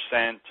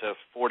 to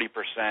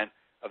 40%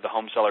 of the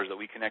home sellers that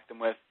we connect them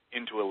with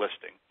into a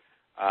listing.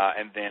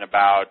 And then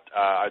about,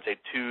 I would say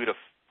 2 to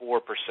 4%,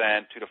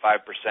 2 to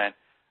 5%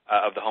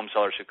 of the home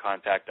sellers who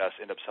contact us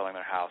end up selling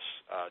their house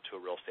to a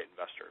real estate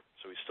investor.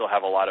 So we still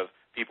have a lot of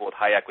people with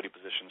high equity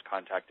positions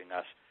contacting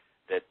us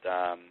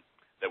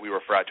that we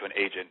refer out to an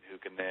agent who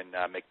can then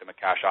make them a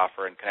cash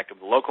offer and connect them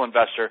with a local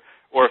investor.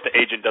 Or if the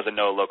agent doesn't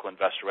know a local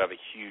investor, we have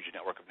a huge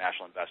network of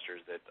national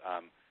investors that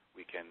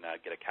we can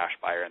get a cash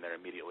buyer in there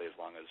immediately as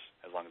long as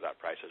that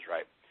price is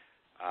right.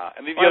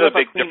 And the other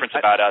big difference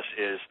about us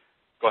is,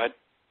 go ahead.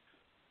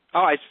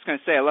 Oh, I was just going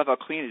to say, I love how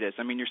clean it is.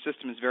 I mean, your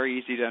system is very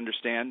easy to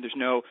understand. There's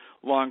no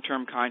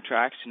long-term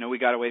contracts. You know, we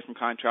got away from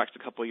contracts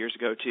a couple of years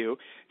ago, too,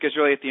 because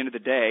really at the end of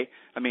the day,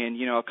 I mean,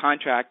 you know, a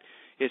contract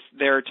is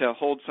there to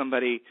hold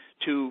somebody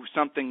to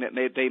something that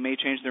they may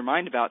change their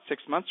mind about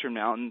 6 months from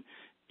now. And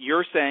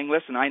you're saying,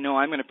 listen, I know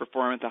I'm going to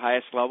perform at the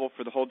highest level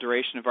for the whole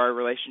duration of our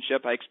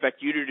relationship. I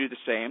expect you to do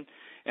the same.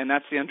 And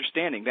that's the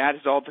understanding. That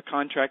is all the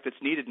contract that's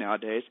needed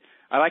nowadays.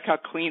 I like how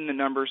clean the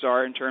numbers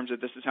are in terms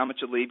of this is how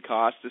much a lead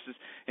costs.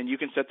 And you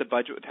can set the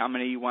budget with how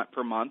many you want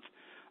per month.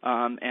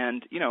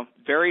 And, you know,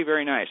 very,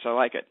 very nice. I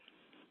like it.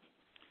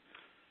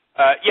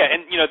 Yeah,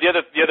 and, you know, the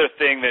other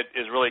thing that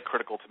is really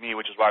critical to me,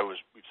 which is why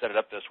we've set it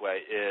up this way,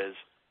 is,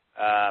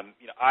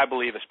 you know, I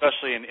believe,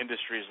 especially in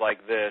industries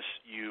like this,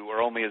 you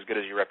are only as good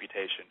as your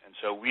reputation. And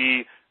so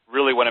we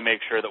really want to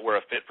make sure that we're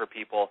a fit for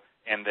people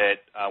and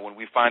that when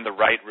we find the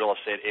right real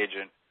estate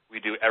agent, we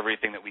do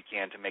everything that we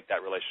can to make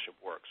that relationship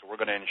work. So we're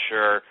going to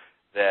ensure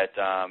that,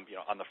 you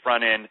know, on the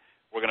front end,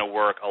 we're going to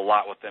work a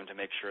lot with them to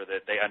make sure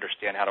that they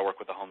understand how to work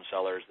with the home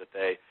sellers, that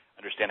they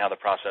understand how the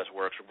process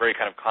works. We're very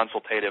kind of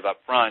consultative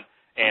up front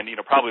and, you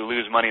know, probably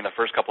lose money in the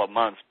first couple of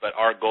months, but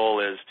our goal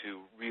is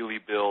to really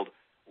build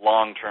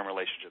long-term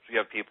relationships. We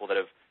have people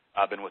that have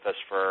been with us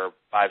for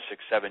 5,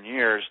 6, 7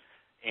 years,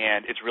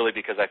 and it's really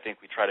because I think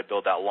we try to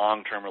build that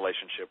long-term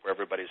relationship where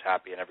everybody's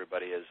happy and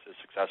everybody is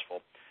successful.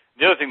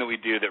 The other thing that we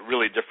do that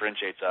really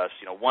differentiates us,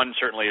 you know, one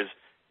certainly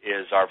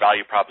is our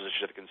value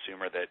proposition to the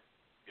consumer that,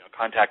 you know,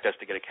 contact us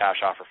to get a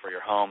cash offer for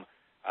your home,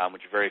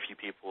 which very few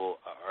people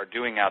are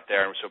doing out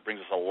there. And so it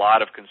brings us a lot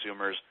of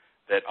consumers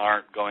that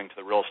aren't going to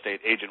the real estate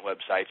agent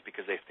websites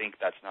because they think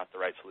that's not the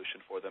right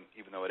solution for them,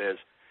 even though it is.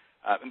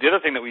 And the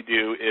other thing that we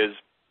do is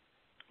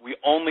we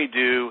only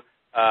do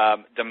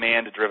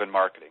demand-driven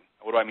marketing.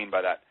 What do I mean by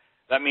that?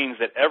 That means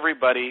that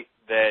everybody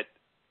that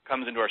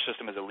comes into our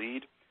system as a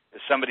lead is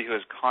somebody who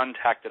has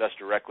contacted us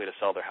directly to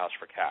sell their house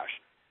for cash.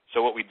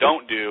 So what we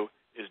don't do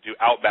is do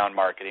outbound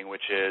marketing,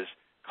 which is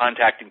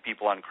contacting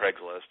people on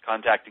Craigslist,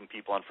 contacting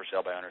people on for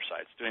sale by owner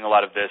sites, doing a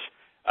lot of this,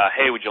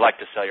 hey, would you like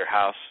to sell your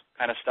house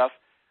kind of stuff.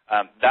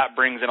 That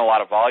brings in a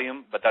lot of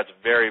volume, but that's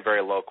very,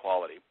 very low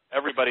quality.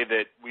 Everybody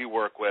that we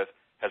work with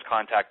has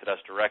contacted us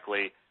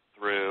directly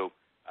through,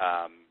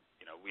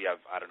 you know, we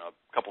have, I don't know,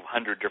 a couple of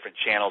hundred different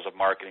channels of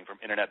marketing,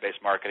 from internet-based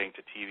marketing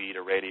to TV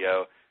to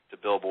radio to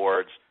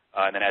billboards.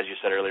 And then, as you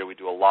said earlier, we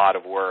do a lot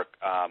of work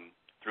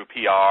through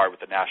PR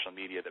with the national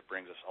media that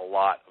brings us a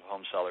lot of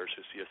home sellers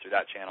who see us through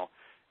that channel.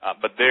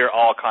 But they're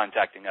all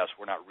contacting us.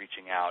 We're not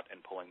reaching out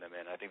and pulling them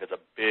in. I think that's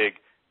a big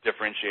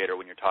differentiator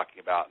when you're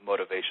talking about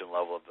motivation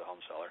level of the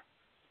home seller.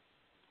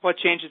 Well, it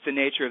changes the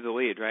nature of the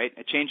lead, right?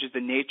 It changes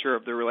the nature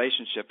of the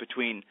relationship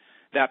between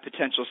that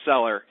potential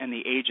seller and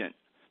the agent.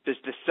 The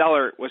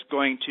seller was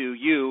going to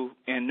you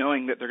and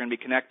knowing that they're going to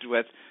be connected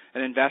with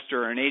an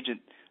investor or an agent,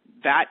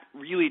 that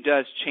really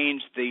does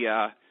change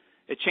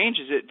it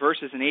changes it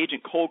versus an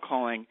agent cold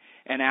calling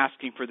and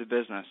asking for the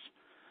business.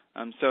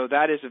 So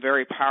that is a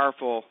very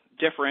powerful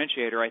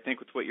differentiator, I think,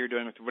 with what you're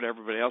doing, with what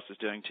everybody else is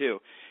doing, too.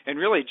 And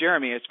really,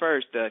 Jeremy, as far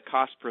as the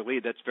cost per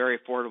lead, that's very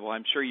affordable.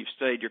 I'm sure you've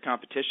studied your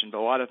competition, but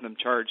a lot of them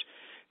charge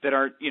that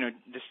aren't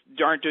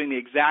doing the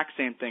exact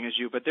same thing as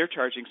you, but they're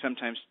charging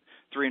sometimes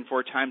 3 and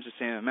 4 times the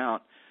same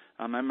amount.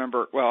 I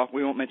remember, well,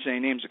 we won't mention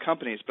any names of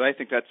companies, but I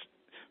think that's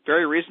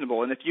very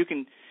reasonable. And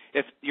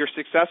if your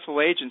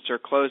successful agents are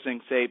closing,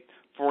 say,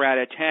 4 out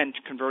of 10,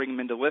 converting them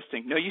into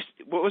listing. No,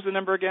 what was the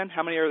number again?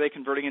 How many are they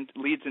converting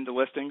leads into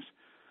listings?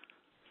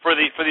 For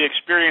the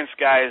experienced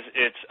guys,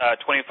 it's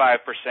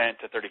 25%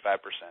 to 35%.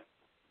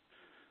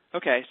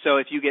 Okay, so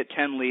if you get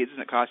 10 leads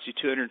and it costs you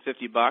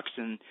 $250,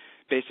 and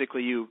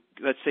basically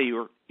let's say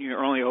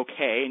you're only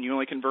okay and you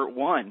only convert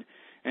 1,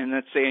 and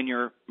let's say in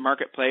your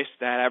marketplace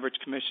that average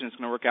commission is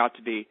going to work out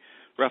to be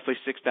roughly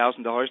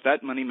 $6,000.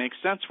 That money makes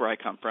sense where I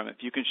come from. If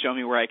you can show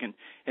me where I can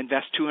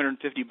invest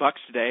 $250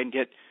 today and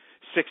get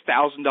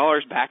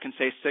 $6,000 back in,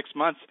 say, 6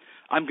 months,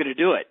 I'm going to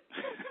do it.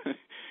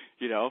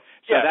 So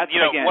yeah, that's,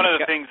 again, one of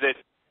the things that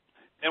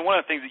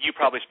you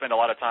probably spend a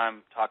lot of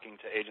time talking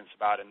to agents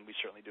about, and we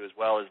certainly do as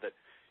well, is that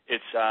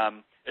it's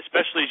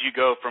especially as you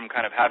go from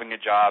kind of having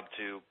a job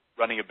to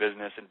running a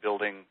business and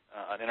building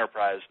an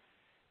enterprise,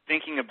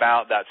 thinking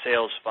about that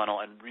sales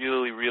funnel and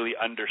really, really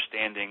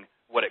understanding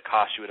what it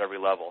costs you at every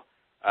level.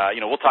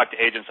 We'll talk to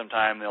agents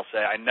sometime, and they'll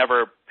say, I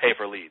never pay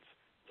for leads.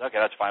 Okay,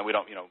 that's fine. We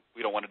don't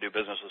want to do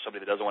business with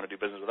somebody that doesn't want to do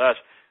business with us.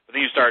 But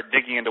then you start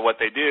digging into what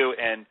they do,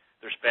 and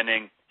they're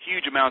spending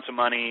huge amounts of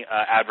money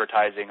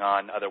advertising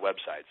on other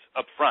websites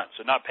up front.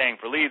 So not paying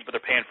for leads, but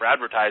they're paying for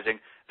advertising.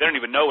 They don't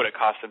even know what it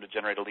costs them to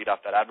generate a lead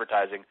off that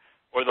advertising.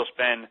 Or they'll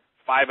spend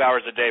 5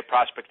 hours a day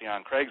prospecting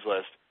on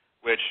Craigslist,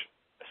 which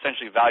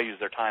essentially values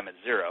their time at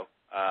zero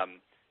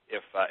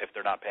if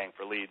they're not paying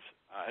for leads.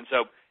 And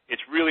so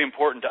it's really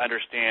important to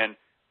understand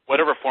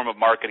whatever form of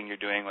marketing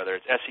you're doing, whether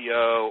it's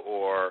SEO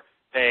or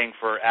paying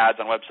for ads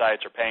on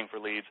websites or paying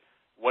for leads.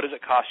 What does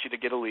it cost you to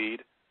get a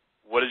lead?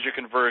 What is your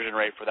conversion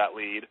rate for that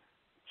lead?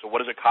 So what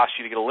does it cost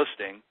you to get a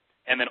listing?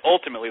 And then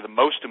ultimately the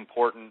most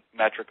important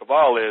metric of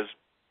all is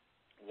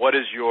what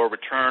is your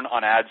return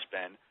on ad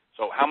spend?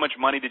 So how much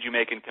money did you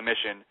make in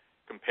commission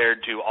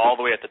compared to all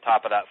the way at the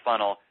top of that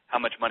funnel, how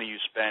much money you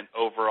spent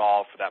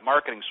overall for that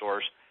marketing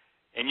source?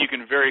 And you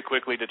can very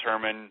quickly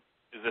determine,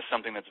 is this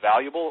something that's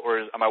valuable,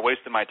 or am I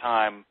wasting my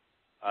time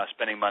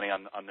spending money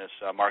on this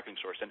marketing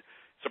source? And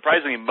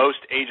surprisingly,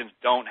 most agents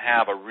don't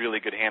have a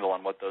really good handle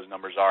on what those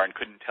numbers are and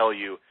couldn't tell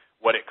you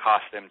what it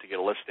costs them to get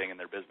a listing in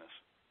their business.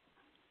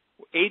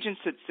 Agents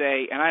that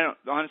say, and I don't,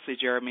 honestly,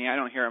 Jeremy, I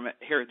don't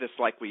hear this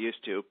like we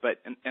used to, but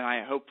and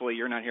I hopefully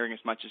you're not hearing as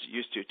much as you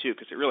used to too,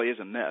 because it really is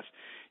a myth.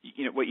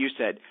 You know what you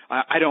said.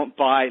 I don't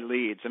buy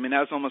leads. I mean, that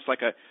was almost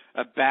like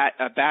a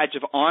badge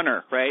of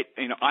honor, right?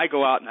 You know, I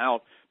go out and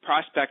I'll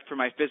prospect for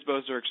my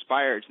FSBOs or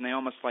expireds, and they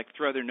almost like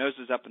throw their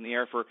noses up in the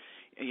air for,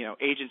 you know,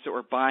 agents that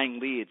were buying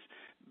leads.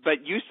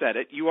 But you said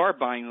it. You are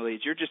buying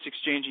leads. You're just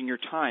exchanging your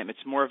time.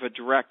 It's more of a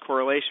direct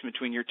correlation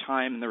between your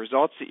time and the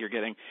results that you're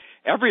getting.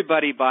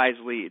 Everybody buys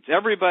leads.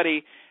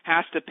 Everybody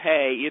has to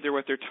pay either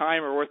with their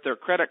time or with their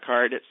credit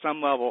card at some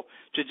level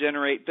to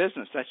generate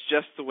business. That's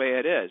just the way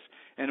it is.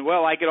 And,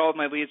 well, I get all of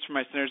my leads from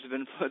my centers of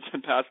influence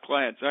and past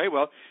clients. All right,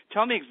 well,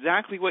 tell me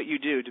exactly what you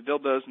do to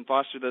build those and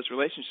foster those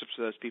relationships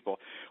with those people.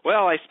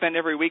 Well, I spend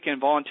every weekend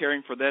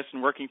volunteering for this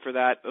and working for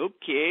that.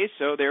 Okay,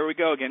 so there we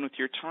go again with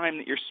your time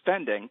that you're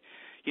spending.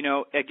 You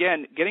know,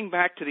 again, getting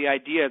back to the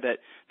idea that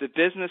the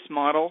business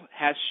model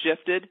has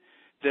shifted,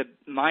 the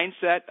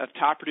mindset of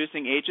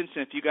top-producing agents,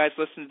 and if you guys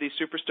listen to these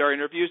superstar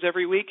interviews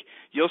every week,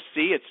 you'll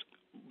see it's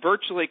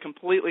virtually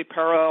completely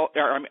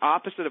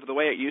opposite of the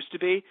way it used to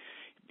be.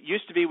 It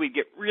used to be we'd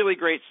get really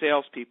great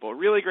salespeople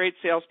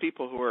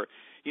who are,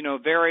 you know,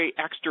 very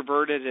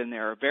extroverted and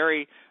they're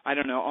very, I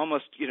don't know,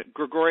 almost, you know,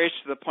 gregarious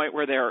to the point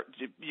where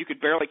you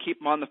could barely keep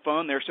them on the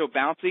phone. They're so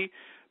bouncy.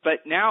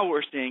 But now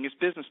we're seeing is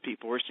business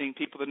people. We're seeing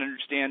people that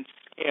understand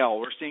scale.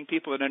 We're seeing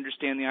people that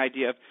understand the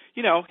idea of,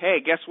 you know, hey,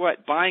 guess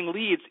what? Buying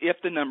leads if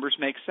the numbers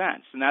make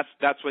sense. And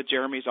that's what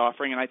Jeremy's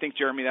offering. And I think,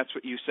 Jeremy, that's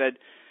what you said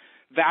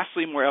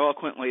vastly more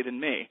eloquently than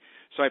me.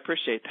 So I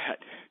appreciate that.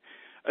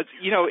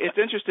 You know, it's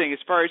interesting as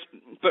far as,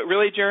 but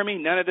really, Jeremy,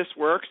 none of this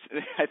works.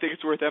 I think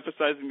it's worth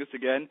emphasizing this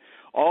again.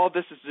 All of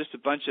this is just a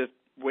bunch of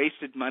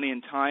wasted money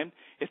and time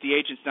if the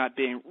agent's not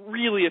being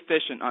really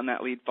efficient on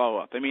that lead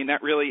follow-up. I mean,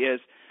 that really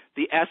is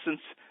the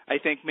essence, I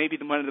think, maybe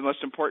one of the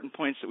most important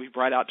points that we've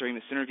brought out during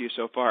this interview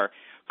so far.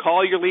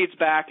 Call your leads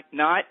back,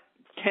 not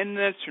 10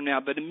 minutes from now,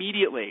 but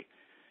immediately.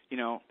 You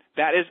know,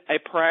 that is a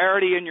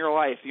priority in your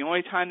life. The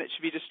only time that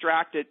should be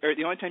distracted, or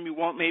the only time you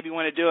won't maybe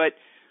want to do it,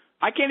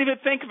 I can't even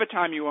think of a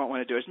time you won't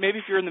want to do it. Maybe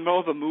if you're in the middle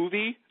of a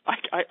movie.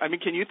 I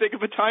mean, can you think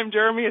of a time,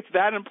 Jeremy? It's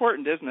that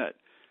important, isn't it?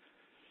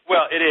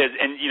 Well, it is.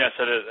 And, you know,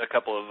 so there's a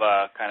couple of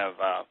kind of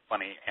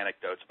funny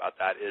anecdotes about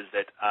that is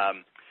that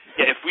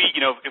if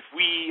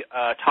we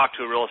talk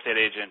to a real estate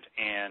agent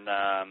and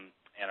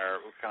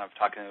are kind of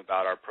talking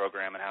about our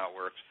program and how it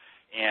works,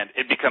 and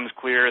it becomes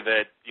clear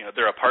that, you know,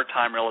 they're a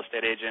part-time real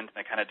estate agent and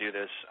they kind of do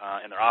this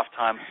in their off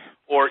time,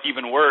 or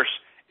even worse,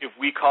 if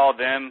we call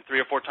them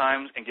 3 or 4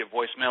 times and get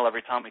voicemail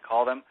every time we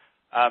call them,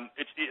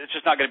 it's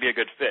just not going to be a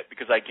good fit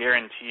because I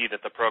guarantee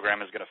that the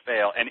program is going to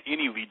fail. And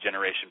any lead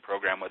generation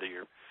program, whether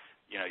you're,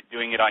 you know,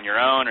 doing it on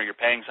your own or you're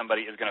paying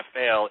somebody, is going to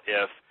fail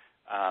if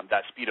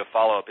that speed of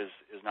follow-up is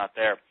not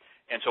there.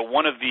 And so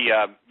one of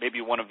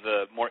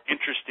the more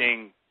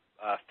interesting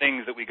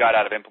things that we got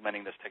out of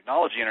implementing this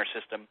technology in our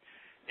system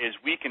is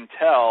we can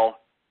tell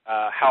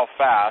how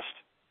fast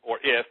or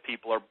if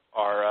people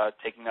are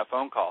taking that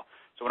phone call.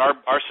 So when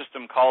our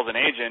system calls an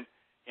agent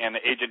and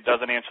the agent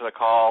doesn't answer the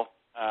call,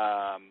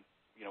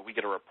 you know, we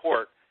get a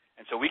report.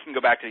 And so we can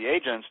go back to the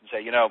agents and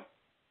say, you know,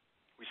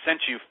 we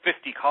sent you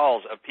 50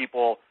 calls of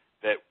people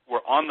that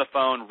were on the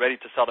phone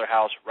ready to sell their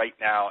house right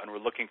now and were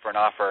looking for an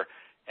offer,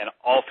 and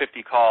all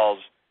 50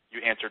 calls, you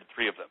answered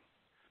 3 of them.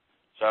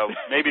 So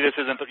maybe this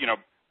isn't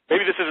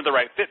the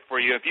right fit for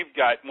you. If you've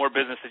got more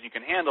business than you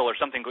can handle or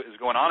something is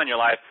going on in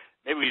your life,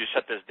 maybe we just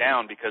shut this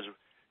down because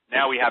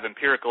now we have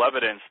empirical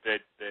evidence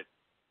that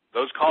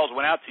those calls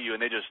went out to you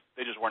and they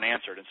just weren't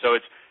answered. And so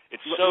it's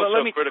so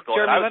critical.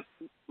 Jeremy,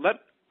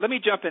 let me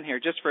jump in here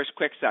just for a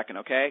quick second,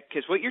 okay?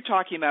 Because what you're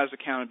talking about is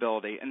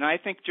accountability. And I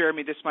think,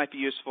 Jeremy, this might be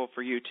useful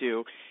for you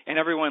too and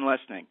everyone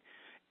listening.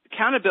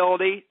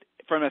 Accountability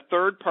from a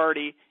third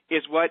party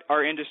is what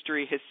our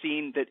industry has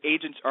seen that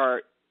agents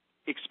are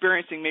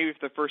experiencing maybe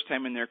for the first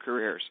time in their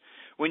careers.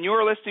 When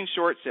you're listing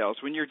short sales,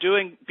 when you're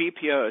doing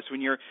BPOs,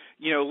 when you're,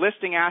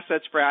 listing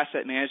assets for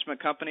asset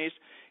management companies,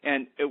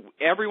 and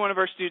every one of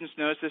our students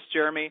knows this,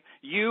 Jeremy,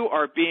 you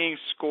are being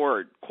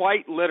scored.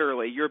 Quite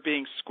literally, you're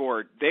being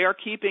scored. They are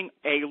keeping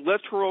a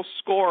literal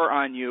score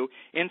on you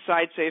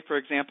inside, say, for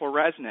example,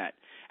 ResNet.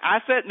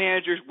 Asset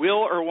managers will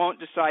or won't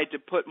decide to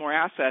put more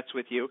assets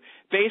with you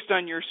based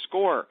on your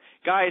score.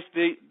 Guys,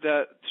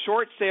 the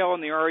short sale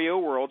and the REO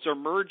worlds are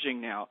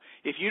merging now.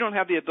 If you don't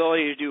have the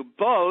ability to do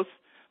both,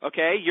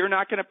 okay, you're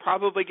not going to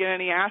probably get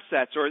any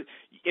assets. Or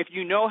if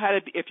you know how to,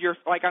 if you're,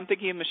 like I'm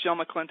thinking of Michelle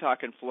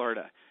McClintock in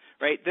Florida,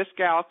 right? This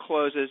gal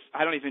closes,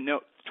 I don't even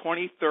know,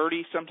 20,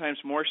 30, sometimes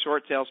more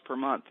short sales per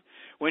month.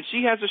 When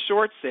she has a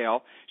short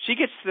sale, she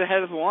gets to the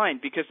head of the line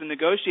because the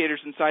negotiators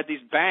inside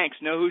these banks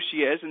know who she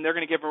is, and they're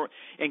going to give her.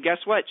 And guess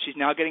what? She's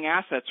now getting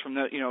assets from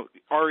the,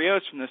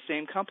 REOs from the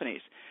same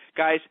companies.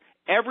 Guys,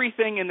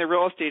 everything in the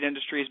real estate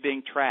industry is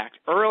being tracked.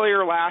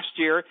 Earlier last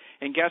year,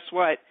 and guess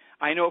what?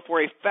 I know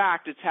for a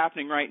fact it's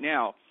happening right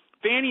now.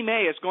 Fannie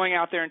Mae is going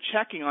out there and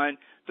checking on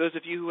those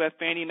of you who have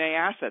Fannie Mae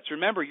assets.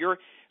 Remember, your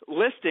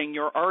listing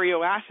your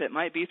REO asset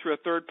might be through a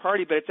third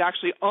party, but it's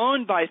actually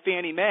owned by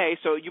Fannie Mae,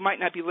 so you might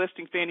not be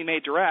listing Fannie Mae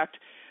direct,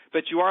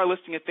 but you are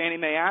listing a Fannie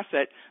Mae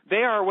asset. They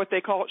are what they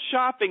call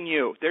shopping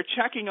you. They're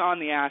checking on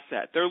the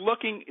asset.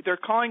 They're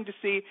calling to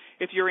see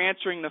if you're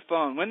answering the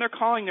phone. When they're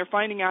calling, they're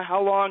finding out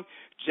how long,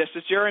 just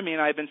as Jeremy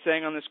and I have been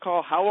saying on this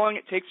call, how long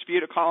it takes for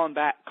you to call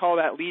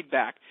that lead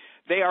back.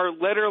 They are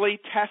literally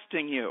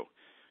testing you,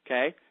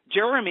 okay?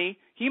 Jeremy,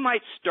 he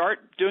might start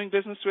doing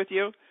business with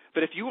you,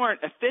 but if you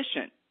aren't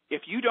efficient,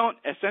 if you don't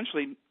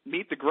essentially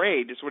meet the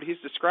grade, is what he's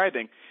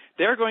describing,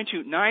 they're going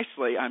to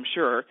nicely, I'm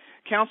sure,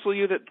 counsel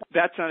you that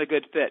that's not a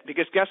good fit.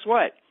 Because guess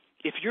what?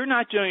 If you're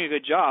not doing a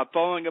good job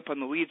following up on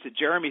the leads that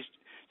Jeremy's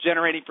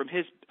generating from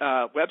his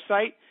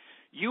website,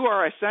 you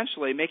are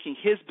essentially making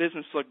his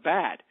business look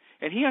bad.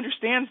 And he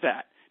understands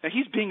that. Now,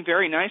 he's being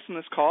very nice on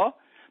this call,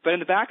 but in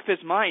the back of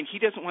his mind, he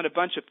doesn't want a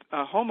bunch of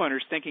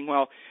homeowners thinking,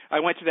 well, I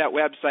went to that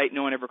website,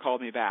 no one ever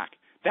called me back.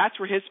 That's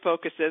where his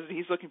focus is, and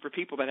he's looking for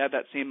people that have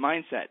that same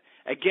mindset.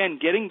 Again,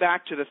 getting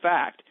back to the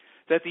fact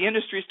that the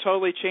industry's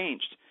totally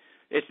changed.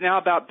 It's now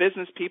about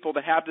business people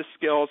that have the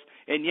skills,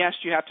 and yes,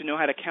 you have to know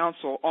how to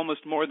counsel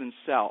almost more than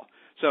sell.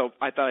 So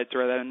I thought I'd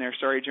throw that in there.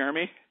 Sorry,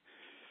 Jeremy.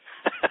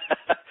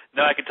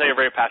 No, I can tell you're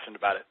very passionate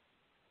about it.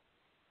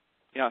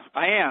 Yeah,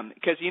 I am,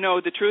 because,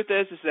 the truth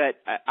is that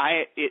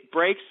it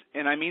breaks,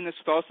 and I mean this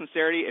with all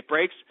sincerity, it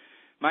breaks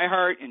my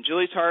heart and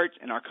Julie's heart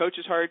and our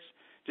coaches' hearts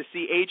to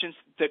see agents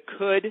that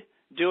could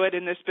do it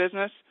in this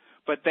business,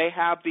 but they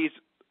have these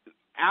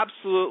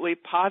absolutely,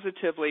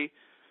 positively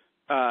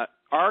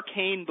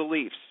arcane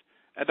beliefs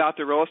about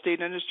the real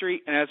estate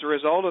industry, and as a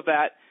result of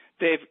that,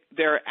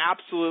 they're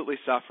absolutely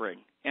suffering.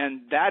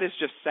 And that is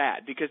just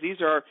sad, because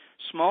these are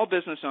small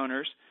business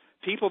owners,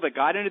 people that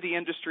got into the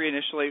industry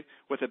initially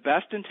with the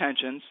best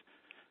intentions,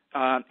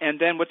 and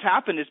then what's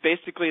happened is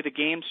basically the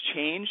game's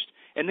changed,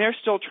 and they're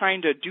still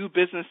trying to do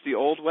business the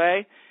old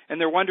way, and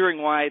they're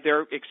wondering why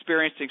they're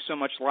experiencing so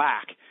much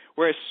lack.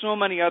 Whereas so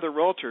many other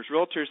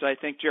realtors, I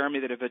think, Jeremy,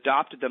 that have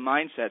adopted the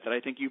mindset that I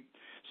think you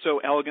so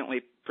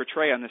elegantly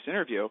portray on this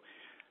interview,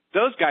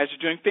 those guys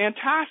are doing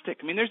fantastic.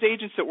 I mean, there's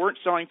agents that weren't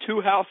selling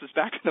 2 houses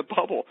back in the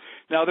bubble.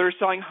 Now they're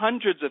selling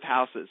hundreds of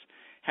houses.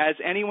 Has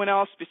anyone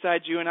else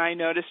besides you and I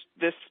noticed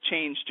this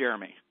change,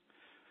 Jeremy?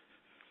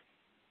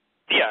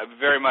 Yeah,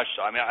 very much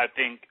so. I mean, I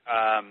think,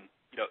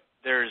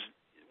 there's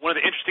one of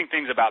the interesting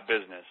things about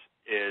business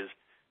is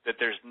that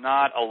there's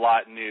not a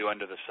lot new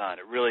under the sun.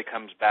 It really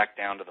comes back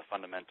down to the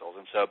fundamentals.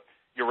 And so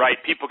you're right,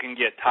 people can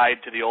get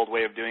tied to the old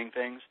way of doing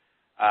things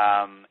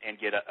and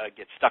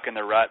get stuck in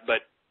the rut.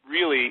 But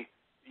really,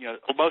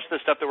 most of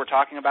the stuff that we're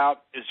talking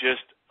about is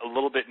just a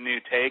little bit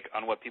new take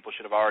on what people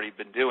should have already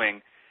been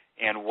doing,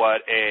 and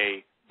what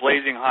a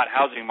blazing hot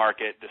housing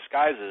market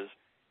disguises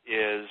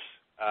is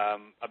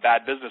a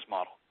bad business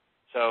model.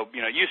 So,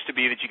 it used to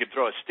be that you could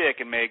throw a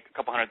stick and make a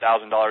couple $100,000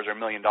 or $1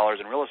 million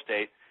in real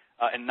estate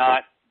and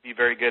not be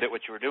very good at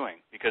what you were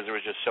doing because there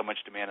was just so much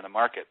demand in the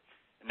market.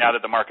 And now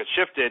that the market's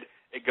shifted,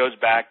 it goes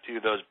back to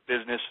those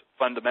business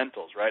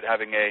fundamentals, right?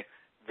 Having a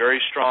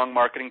very strong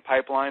marketing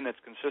pipeline that's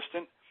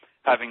consistent,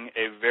 having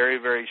a very,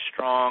 very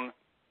strong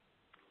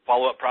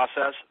follow-up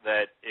process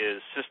that is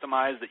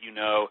systemized, that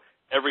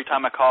every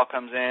time a call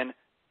comes in,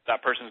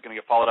 that person is going to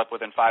get followed up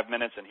within 5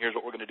 minutes, and here's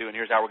what we're going to do, and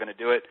here's how we're going to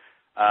do it.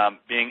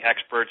 Being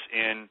experts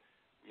in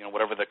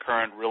whatever the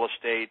current real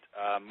estate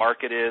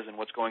market is and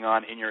what's going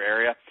on in your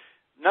area.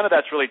 None of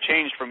that's really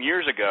changed from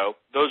years ago.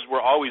 Those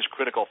were always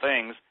critical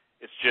things.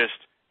 It's just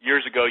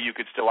years ago you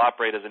could still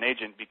operate as an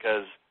agent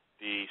because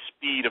the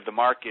speed of the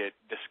market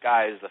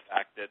disguised the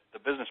fact that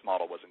the business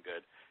model wasn't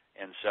good.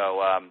 And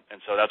so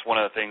that's one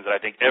of the things that I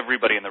think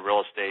everybody in the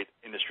real estate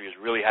industry has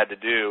really had to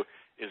do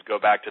is go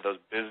back to those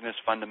business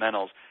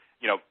fundamentals.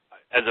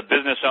 As a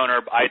business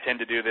owner, I tend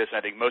to do this, and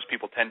I think most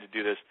people tend to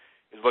do this,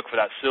 is look for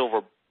that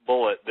silver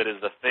bullet that is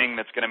the thing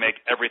that's going to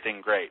make everything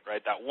great,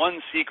 right? That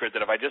one secret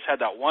that if I just had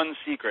that one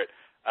secret,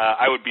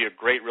 I would be a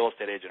great real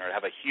estate agent, or I'd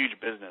have a huge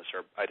business,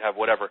 or I'd have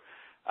whatever.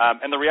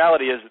 And the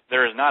reality is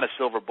there is not a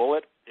silver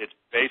bullet. It's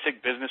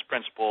basic business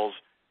principles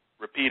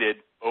repeated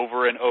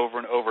over and over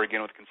and over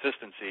again with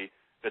consistency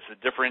that's the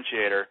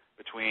differentiator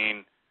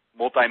between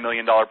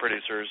multi-million-dollar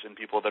producers and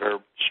people that are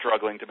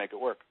struggling to make it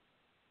work.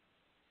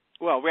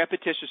 Well,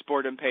 repetitious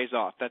boredom pays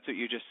off. That's what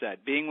you just said.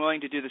 Being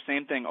willing to do the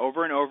same thing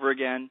over and over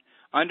again,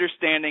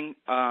 understanding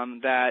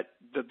that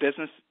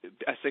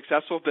a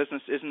successful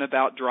business isn't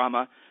about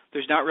drama.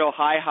 There's not real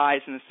high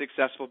highs in a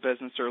successful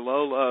business or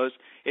low lows.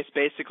 It's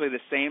basically the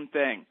same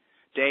thing,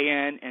 day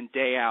in and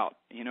day out.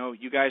 You know,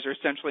 you guys are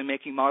essentially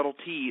making Model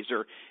Ts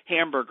or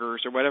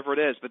hamburgers or whatever it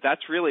is, but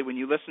that's really, when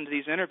you listen to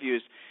these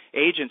interviews,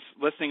 agents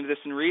listening to this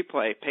in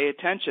replay, pay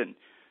attention.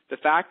 The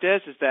fact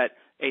is that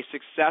a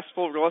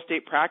successful real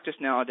estate practice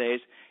nowadays,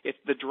 it's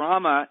the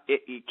drama,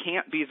 it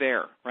can't be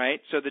there, right?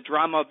 So the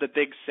drama of the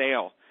big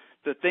sale,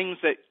 the things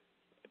that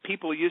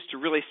people used to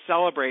really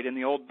celebrate in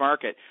the old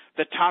market,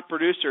 the top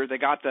producer, they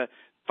got the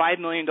 $5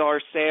 million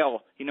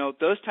sale, you know,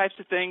 those types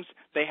of things,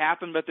 they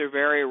happen, but they're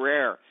very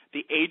rare.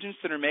 The agents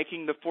that are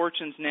making the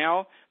fortunes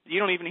now, you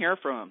don't even hear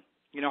from them.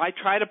 You know, I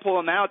try to pull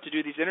them out to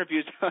do these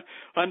interviews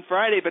on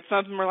Friday, but some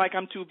of them are like,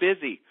 I'm too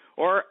busy.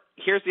 Or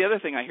here's the other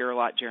thing I hear a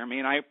lot, Jeremy,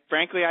 and I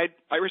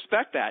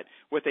respect that,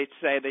 what they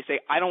say,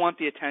 I don't want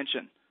the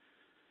attention.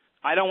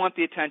 I don't want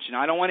the attention.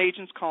 I don't want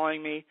agents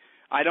calling me.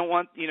 I don't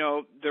want, you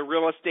know, the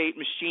real estate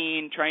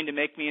machine trying to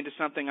make me into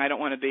something I don't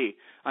want to be.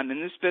 I'm in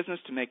this business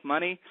to make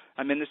money.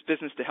 I'm in this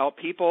business to help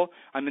people.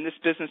 I'm in this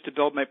business to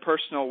build my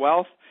personal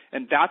wealth,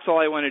 and that's all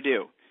I want to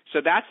do. So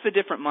that's the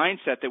different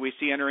mindset that we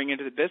see entering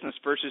into the business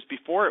versus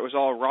before it was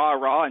all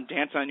rah, and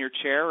dance on your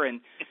chair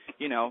and,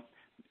 you know,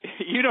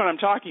 you know what I'm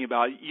talking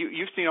about.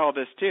 You've seen all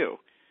this too.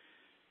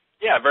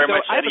 Yeah, very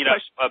much.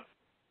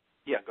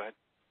 Yeah, go ahead.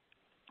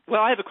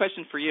 Well, I have a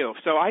question for you.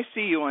 So I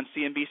see you on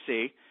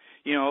CNBC.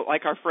 You know,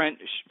 like our friend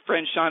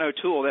Sean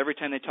O'Toole, every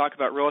time they talk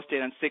about real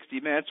estate on 60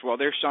 Minutes, well,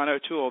 there's Sean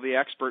O'Toole, the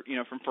expert, you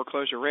know, from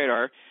Foreclosure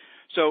Radar.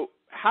 So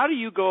how do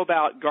you go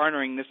about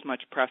garnering this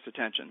much press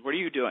attention? What are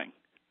you doing?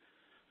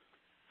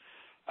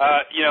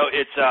 You know,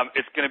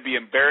 it's going to be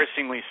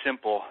embarrassingly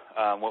simple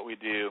what we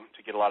do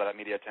to get a lot of that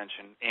media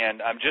attention.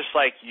 And just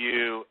like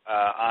you,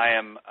 I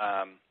am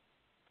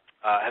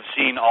have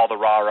seen all the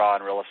rah-rah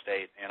in real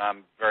estate, and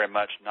I'm very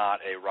much not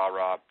a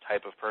rah-rah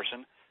type of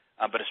person.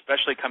 But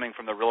especially coming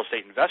from the real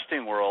estate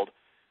investing world,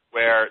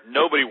 where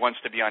nobody wants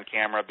to be on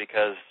camera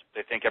because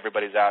they think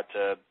everybody's out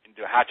to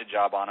do a hatchet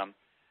job on them,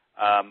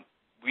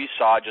 we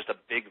saw just a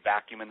big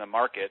vacuum in the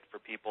market for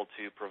people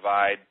to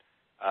provide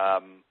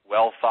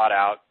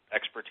well-thought-out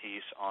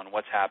expertise on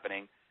what's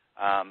happening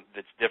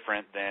that's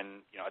different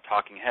than, you know, a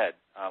talking head.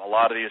 A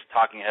lot of these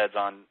talking heads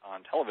on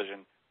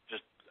television,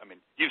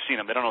 you've seen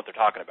them. They don't know what they're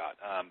talking about.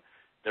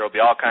 There will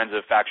be all kinds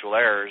of factual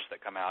errors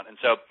that come out. And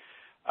so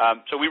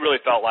we really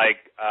felt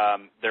like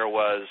there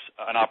was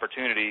an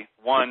opportunity,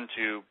 one,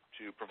 to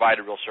provide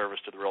a real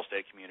service to the real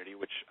estate community,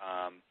 which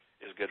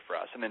is good for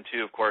us. And then two,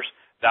 of course,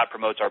 that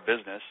promotes our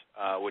business,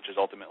 which is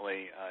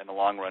ultimately, in the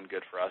long run,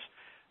 good for us.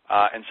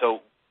 And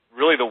so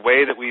really the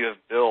way that we have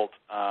built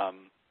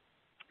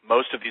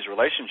most of these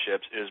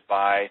relationships is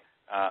by,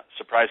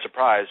 surprise,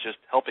 surprise, just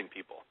helping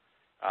people.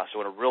 So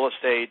when a real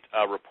estate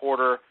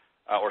reporter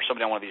or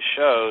somebody on one of these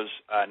shows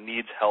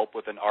needs help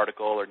with an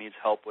article or needs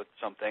help with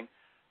something,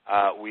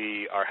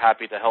 we are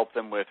happy to help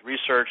them with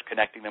research,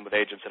 connecting them with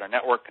agents in our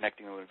network,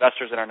 connecting them with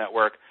investors in our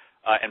network,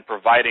 and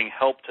providing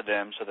help to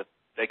them so that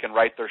they can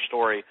write their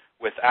story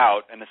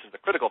without, and this is the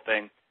critical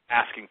thing,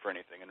 asking for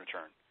anything in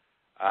return.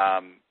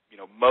 You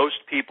know,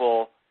 most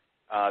people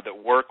that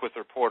work with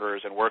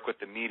reporters and work with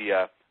the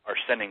media are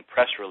sending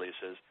press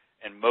releases,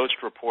 and most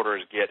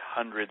reporters get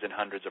hundreds and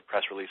hundreds of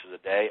press releases a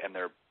day, and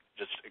they're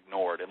just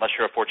ignored. Unless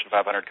you're a Fortune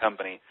 500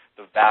 company,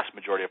 the vast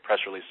majority of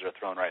press releases are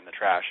thrown right in the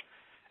trash.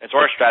 And so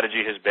our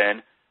strategy has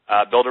been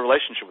build a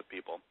relationship with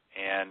people.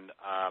 And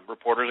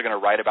reporters are going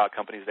to write about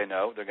companies they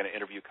know. They're going to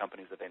interview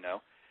companies that they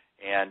know.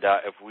 And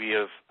if we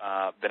have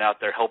been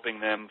out there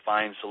helping them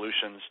find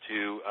solutions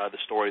to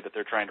the story that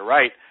they're trying to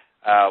write,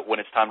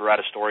 when it's time to write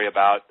a story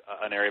about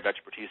an area of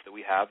expertise that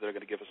we have, they're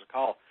going to give us a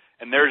call.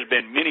 And there's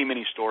been many,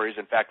 many stories.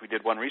 In fact, we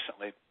did one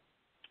recently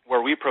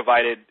where we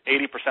provided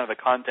 80% of the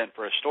content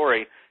for a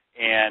story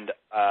and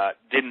our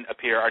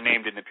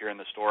name didn't appear in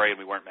the story, and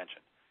we weren't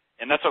mentioned.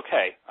 And that's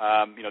okay.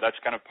 You know,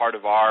 that's kind of part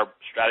of our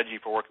strategy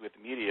for working with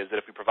the media is that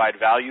if we provide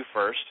value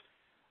first,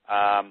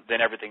 then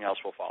everything else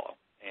will follow.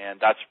 And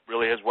that's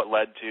really is what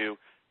led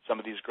to some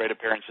of these great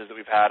appearances that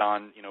we've had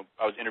on, you know,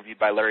 I was interviewed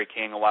by Larry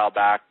King a while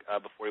back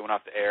before he went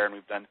off the air, and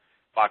we've done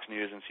Fox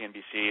News and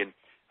CNBC. And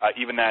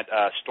even that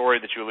story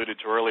that you alluded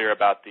to earlier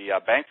about the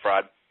bank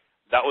fraud,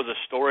 that was a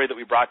story that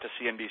we brought to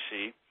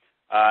CNBC,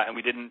 and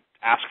we didn't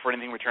ask for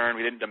anything in return.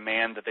 We didn't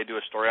demand that they do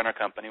a story on our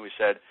company. We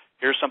said,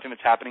 here's something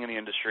that's happening in the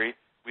industry.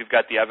 We've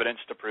got the evidence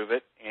to prove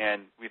it,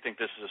 and we think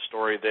this is a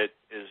story that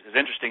is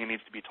interesting and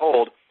needs to be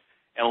told,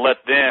 and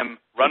let them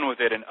run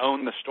with it and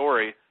own the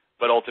story.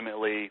 But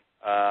ultimately,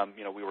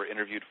 you know, we were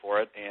interviewed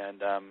for it, and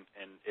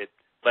it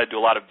led to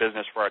a lot of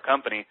business for our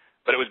company.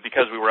 but it was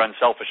because we were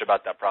unselfish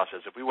about that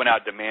process. If we went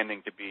out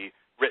demanding to be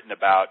written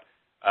about,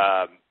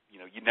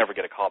 you'd never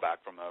get a call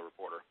back from a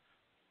reporter.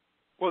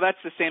 Well, that's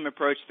the same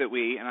approach that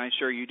we, and I'm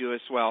sure you do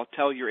as well,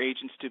 tell your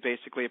agents to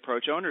basically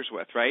approach owners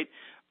with, right?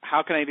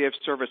 How can I be of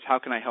service? How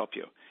can I help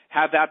you?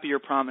 Have that be your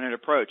prominent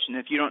approach. And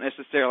if you don't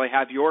necessarily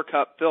have your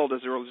cup filled as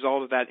a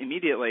result of that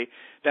immediately,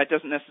 that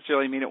doesn't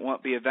necessarily mean it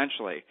won't be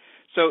eventually.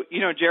 So,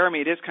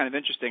 Jeremy, it is kind of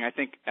interesting. I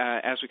think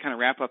as we kind of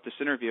wrap up this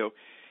interview,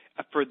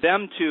 for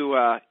them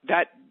to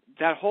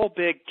that whole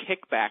big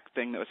kickback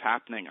thing that was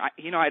happening,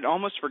 I'd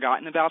almost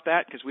forgotten about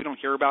that because we don't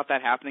hear about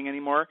that happening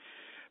anymore.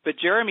 But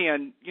Jeremy,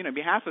 on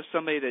behalf of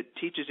somebody that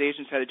teaches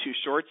agents how to do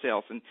short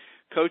sales and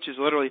coaches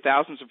literally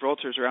thousands of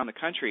realtors around the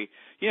country,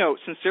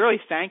 sincerely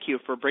thank you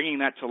for bringing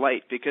that to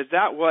light, because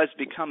that was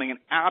becoming an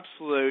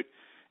absolute,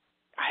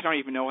 I don't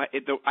even know,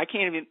 I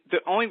can't even, the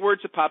only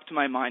words that pop to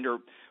my mind are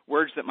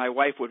words that my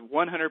wife would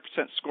 100%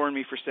 scorn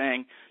me for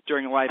saying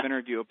during a live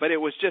interview, but it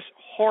was just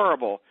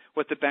horrible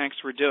what the banks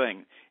were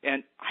doing.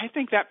 And I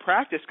think that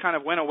practice kind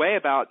of went away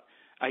about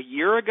a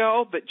year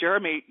ago, but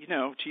Jeremy,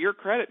 to your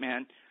credit,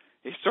 man,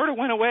 it sort of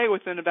went away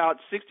within about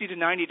 60 to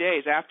 90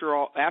 days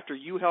after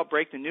you helped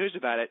break the news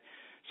about it.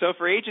 So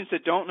for agents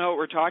that don't know what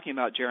we're talking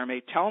about,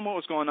 Jeremy, tell them what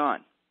was going on.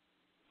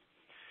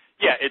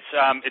 Yeah,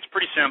 it's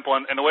pretty simple,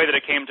 and the way that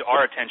it came to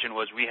our attention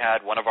was we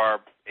had one of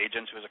our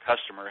agents who was a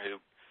customer who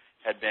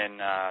had been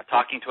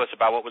talking to us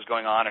about what was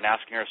going on and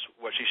asking us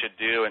what she should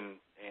do,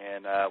 and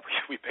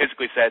we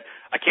basically said,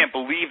 I can't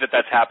believe that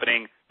that's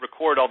happening,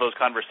 record all those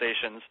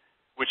conversations,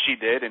 which she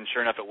did, and sure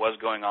enough it was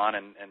going on,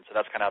 and so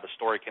that's kind of how the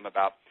story came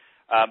about.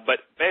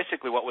 But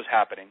basically what was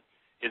happening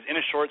is in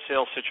a short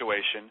sale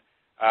situation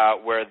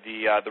where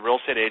the real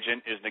estate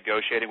agent is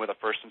negotiating with a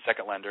first and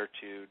second lender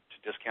to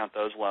discount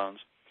those loans,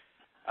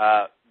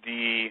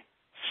 the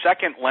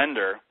second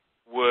lender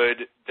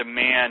would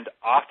demand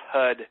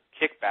off-HUD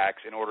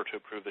kickbacks in order to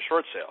approve the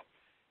short sale.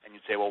 And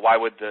you'd say, well, why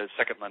would the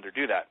second lender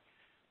do that?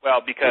 Well,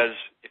 because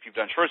if you've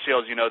done short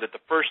sales, you know that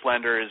the first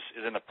lender is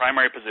in the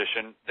primary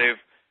position. They're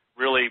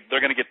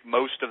going to get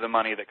most of the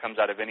money that comes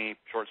out of any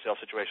short sale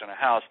situation on a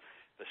house.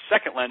 The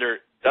second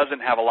lender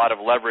doesn't have a lot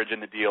of leverage in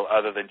the deal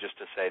other than just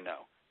to say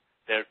no.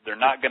 They're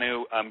not going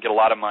to get a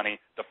lot of money.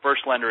 The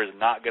first lender is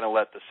not going to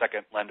let the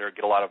second lender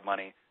get a lot of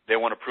money. They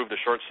want to approve the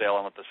short sale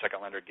and let the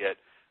second lender get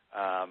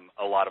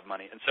a lot of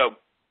money. And so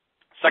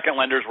second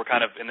lenders were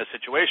kind of in this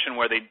situation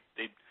where they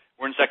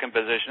were in second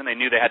position. They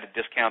knew they had to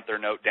discount their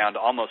note down to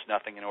almost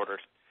nothing in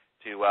order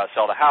to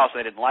sell the house,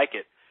 and they didn't like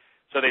it.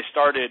 So they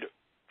started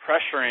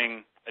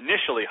pressuring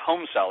initially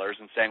home sellers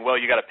and saying, well,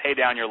 you got to pay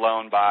down your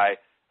loan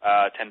by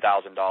 $10,000,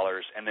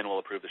 and then we'll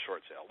approve the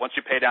short sale. Once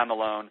you pay down the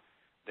loan,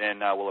 then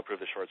we'll approve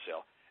the short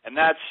sale. And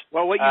that's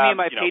what you mean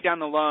by pay down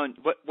the loan.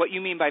 What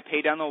you mean by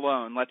pay down the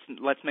loan?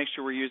 Let's make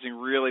sure we're using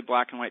really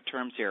black and white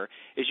terms here.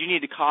 Is you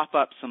need to cough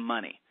up some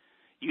money.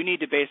 You need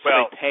to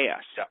basically pay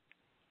us. Yeah.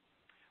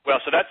 Well,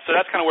 so that's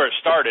kind of where it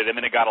started, and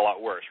then it got a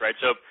lot worse, right?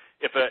 So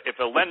if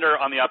a lender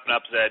on the up and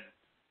up said,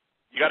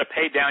 you got to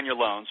pay down your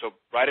loan, so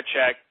write a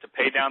check to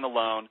pay down the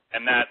loan,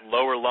 and that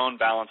lower loan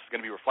balance is going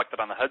to be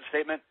reflected on the HUD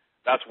statement,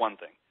 that's one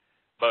thing.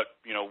 But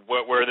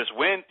where this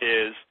went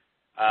is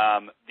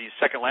these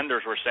second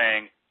lenders were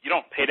saying, you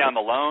don't pay down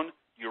the loan,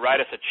 you write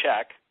us a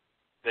check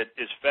that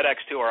is FedEx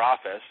to our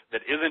office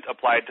that isn't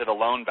applied to the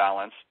loan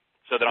balance,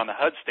 so that on the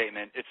HUD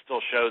statement it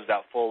still shows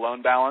that full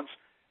loan balance,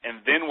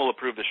 and then we'll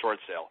approve the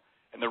short sale.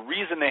 And the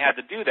reason they had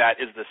to do that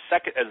is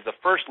the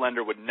first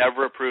lender would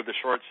never approve the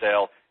short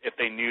sale if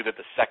they knew that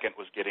the second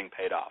was getting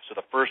paid off. So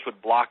the first would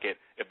block it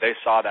if they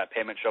saw that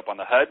payment show up on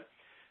the HUD.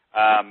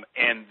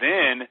 And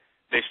then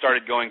they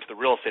started going to the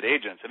real estate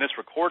agents. And this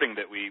recording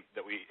that we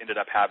ended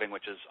up having,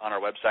 which is on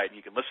our website, and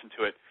you can listen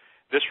to it,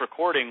 this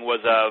recording was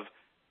of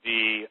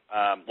the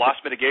loss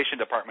mitigation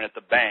department at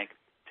the bank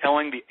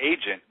telling the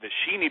agent that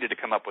she needed to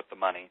come up with the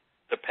money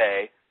to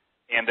pay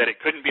and that it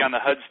couldn't be on the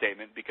HUD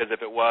statement because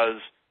if it was,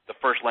 the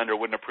first lender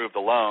wouldn't approve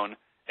the loan,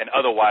 and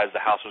otherwise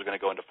the house was going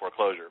to go into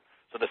foreclosure.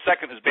 So the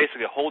second is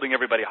basically holding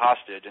everybody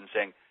hostage and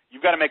saying,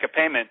 you've got to make a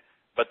payment,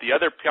 but the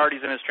other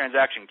parties in this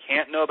transaction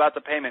can't know about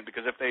the payment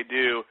because if they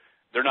do,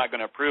 they're not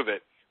going to approve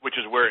it, which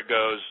is where it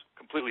goes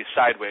completely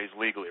sideways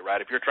legally, right?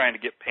 If you're trying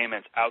to get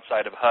payments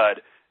outside of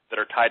HUD that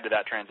are tied to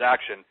that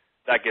transaction,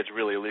 that gets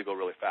really illegal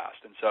really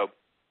fast. And so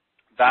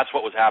that's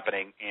what was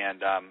happening, and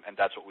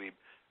that's what we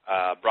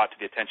brought to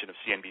the attention of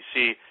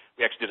CNBC.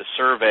 We actually did a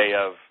survey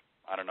of,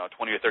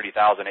 20 or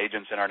 30,000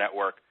 agents in our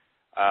network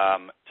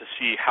to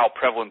see how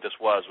prevalent this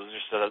was. Was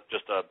it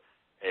just a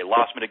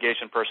loss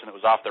mitigation person that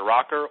was off their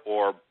rocker,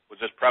 or was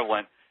this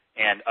prevalent?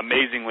 And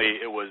amazingly,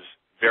 it was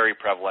very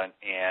prevalent,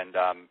 and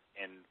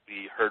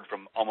we heard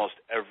from almost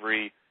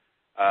every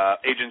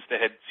agents that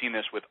had seen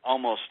this with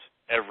almost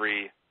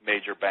every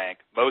major bank.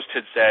 Most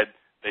had said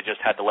they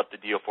just had to let the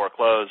deal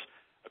foreclose.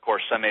 Of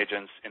course, some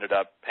agents ended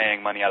up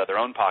paying money out of their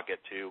own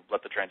pocket to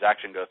let the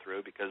transaction go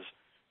through because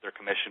their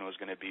commission was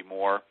going to be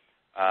more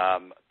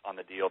on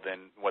the deal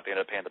than what they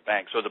ended up paying the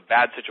bank. So it was a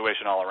bad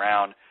situation all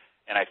around,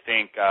 and I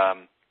think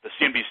the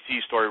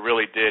CNBC story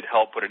really did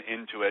help put an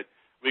end to it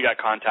we got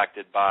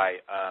contacted by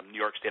New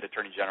York State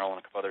Attorney General and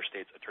a couple other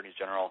states' Attorneys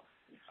General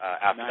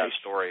after that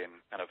story and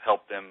kind of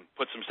helped them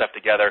put some stuff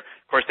together.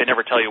 Of course, they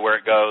never tell you where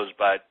it goes,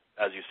 but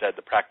as you said,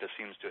 the practice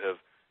seems to have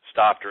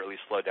stopped or at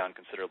least slowed down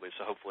considerably,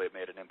 so hopefully it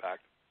made an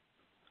impact.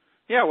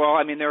 Yeah, well,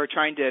 I mean, they were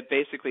trying to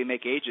basically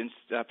make agents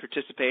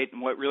participate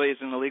in what really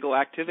is an illegal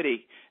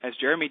activity. As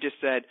Jeremy just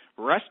said,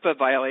 RESPA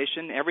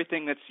violation,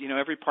 everything that's,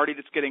 every party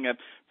that's getting a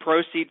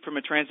proceed from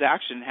a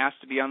transaction has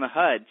to be on the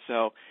HUD.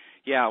 So,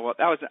 yeah, well,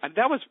 was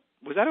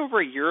that over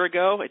a year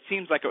ago? It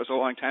seems like it was a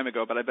long time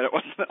ago, but I bet it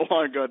wasn't that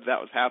long ago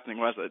that was happening,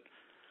 was it?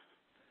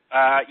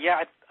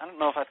 Yeah, I don't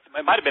know if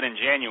it might have been in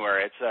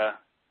January. It's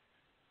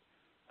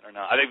I don't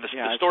know. I think the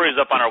story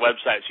is up on our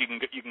website, so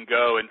you can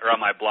go or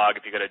on my blog.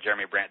 If you go to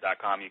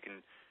jeremybrandt.com, you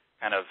can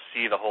kind of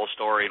see the whole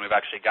story, and we've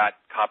actually got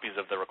copies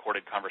of the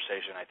recorded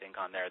conversation, I think,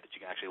 on there that you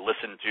can actually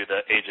listen to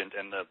the agent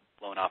and the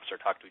loan officer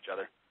talk to each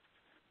other.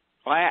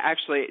 Well,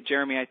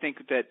 Jeremy, I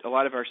think that a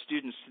lot of our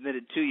students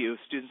submitted to you,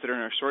 students that are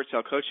in our short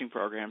sale coaching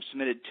program,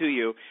 submitted to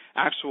you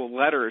actual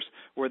letters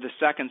where the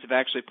seconds have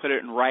actually put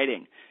it in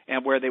writing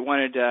and where they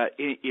wanted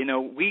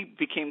we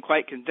became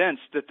quite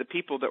convinced that the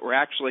people that were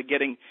actually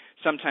getting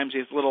sometimes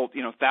these little,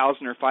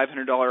 $1,000 or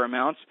 $500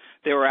 amounts,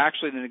 they were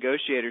actually the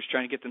negotiators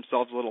trying to get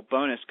themselves a little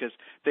bonus because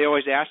they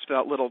always asked for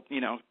that little,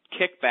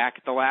 kickback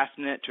at the last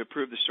minute to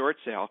approve the short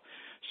sale.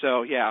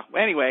 So, yeah.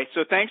 Anyway,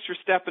 so thanks for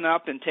stepping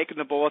up and taking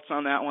the bullets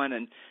on that one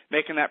and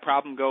making that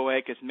problem go away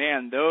because,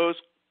 man, those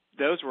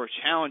were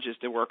challenges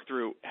to work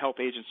through, help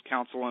agents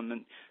counsel them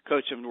and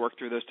coach them to work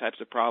through those types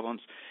of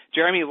problems.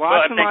 Jeremy,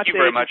 lots and lots of thank you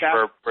very much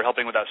for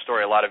helping with that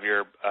story. A lot of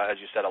your, as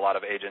you said, a lot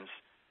of agents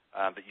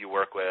that you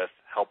work with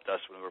helped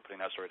us when we were putting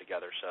that story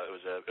together. So it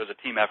was a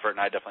team effort, and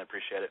I definitely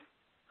appreciate it.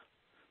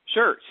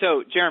 Sure.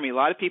 So, Jeremy, a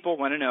lot of people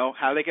want to know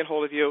how they get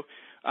hold of you.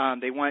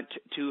 They want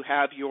to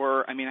have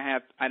I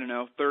have,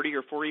 30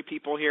 or 40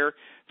 people here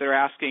that are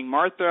asking.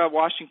 Martha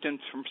Washington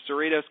from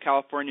Cerritos,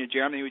 California.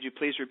 Jeremy, would you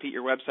please repeat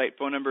your website,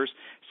 phone numbers?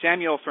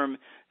 Samuel from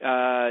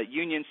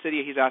Union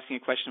City, he's asking a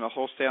question about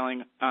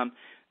wholesaling.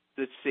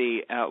 Let's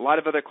see, a lot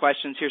of other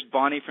questions. Here's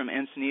Bonnie from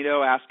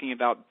Encinitas asking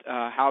about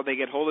how they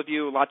get hold of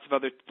you, lots of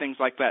other things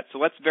like that. So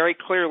let's very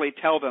clearly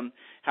tell them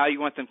how you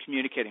want them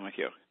communicating with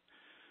you.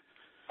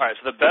 All right,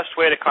 so the best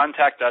way to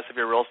contact us if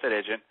you're a real estate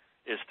agent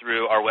is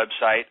through our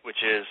website,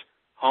 which is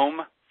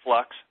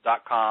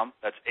homeflux.com.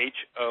 That's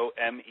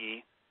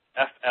HOMEFLUX,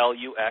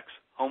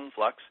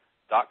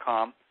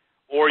 homeflux.com.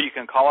 Or you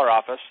can call our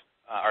office.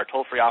 Our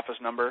toll-free office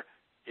number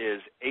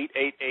is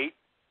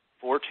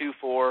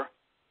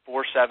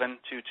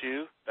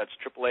 888-424-4722. That's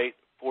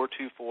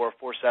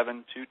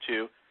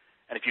 888-424-4722.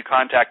 And if you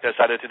contact us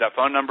either through that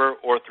phone number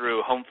or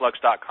through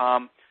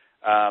homeflux.com,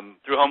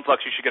 through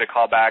Homeflux you should get a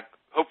call back,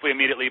 hopefully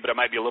immediately, but it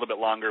might be a little bit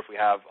longer if we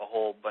have a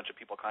whole bunch of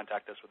people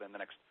contact us within the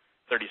next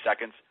 30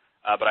 seconds.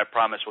 But I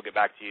promise we'll get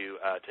back to you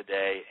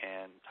today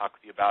and talk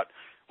with you about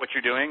what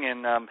you're doing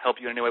and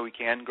help you in any way we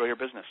can grow your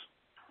business.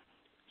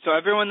 So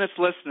everyone that's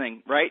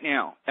listening right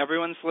now,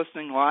 everyone that's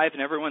listening live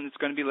and everyone that's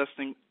going to be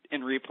listening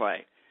in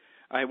replay,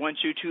 I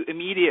want you to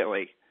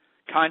immediately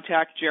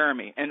contact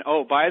Jeremy. And,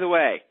 oh, by the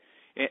way,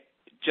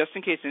 just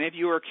in case any of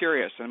you are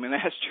curious, I'm going to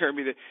ask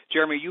Jeremy,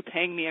 Jeremy, are you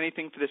paying me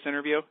anything for this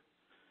interview?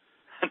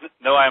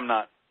 No, I am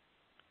not.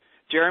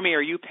 Jeremy,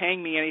 are you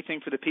paying me anything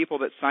for the people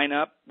that sign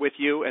up with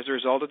you as a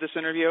result of this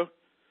interview?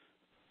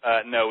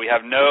 No, we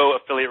have no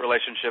affiliate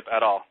relationship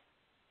at all.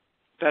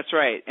 That's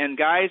right. And,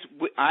 guys,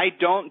 I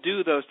don't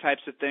do those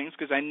types of things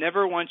because I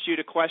never want you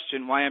to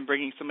question why I'm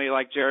bringing somebody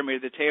like Jeremy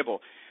to the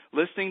table.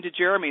 Listening to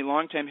Jeremy,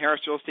 longtime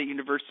Harris Real Estate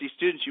University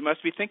students, you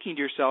must be thinking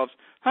to yourselves,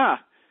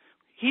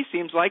 he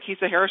seems like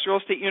he's a Harris Real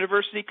Estate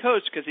University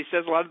coach because he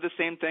says a lot of the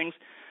same things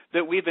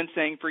that we've been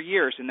saying for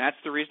years, and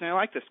that's the reason I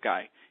like this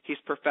guy. He's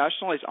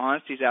professional, he's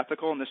honest, he's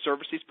ethical, and the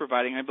service he's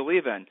providing I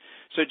believe in.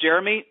 So,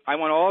 Jeremy, I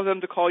want all of them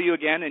to call you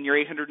again, and your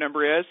 800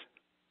 number is?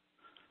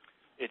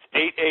 It's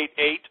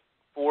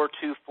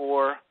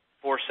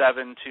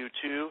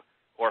 888-424-4722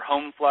 or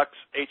Homeflux,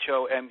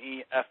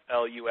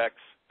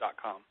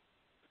 HOMEFLUX.com.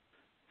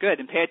 Good,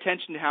 and pay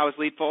attention to how his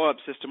lead follow-up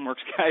system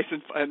works, guys,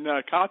 and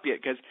copy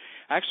it, because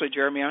actually,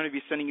 Jeremy, I'm going to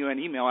be sending you an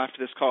email after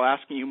this call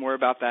asking you more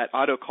about that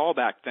auto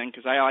callback thing,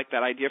 because I like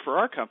that idea for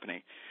our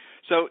company.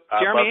 So,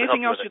 Jeremy,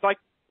 anything else you'd like?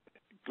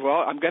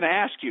 Well, I'm going to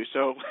ask you.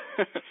 So,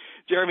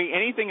 Jeremy,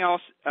 anything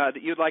else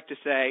that you'd like to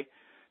say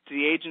to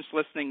the agents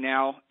listening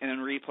now and in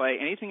replay?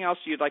 Anything else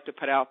you'd like to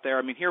put out there?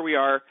 I mean, here we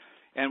are,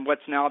 and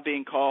what's now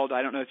being called,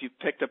 I don't know if you've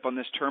picked up on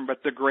this term,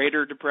 but the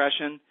Greater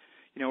Depression.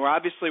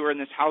 We're in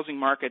this housing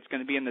market. It's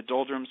going to be in the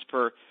doldrums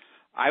for,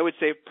 I would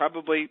say,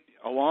 probably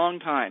a long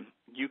time.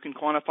 You can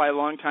quantify a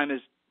long time as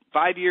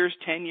 5 years,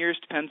 10 years,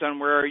 depends on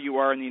where you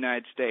are in the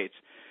United States.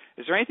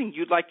 Is there anything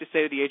you'd like to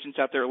say to the agents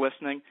out there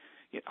listening?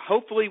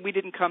 Hopefully we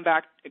didn't come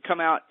out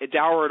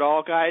dour at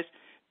all, guys.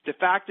 The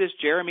fact is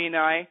Jeremy and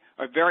I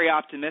are very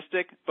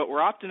optimistic, but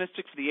we're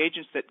optimistic for the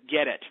agents that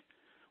get it.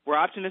 We're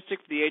optimistic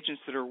for the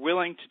agents that are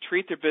willing to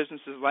treat their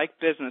businesses like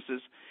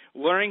businesses,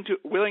 willing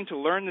to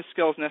learn the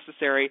skills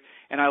necessary.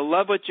 And I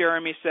love what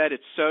Jeremy said.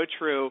 It's so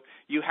true.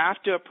 You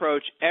have to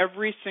approach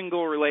every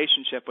single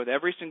relationship with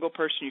every single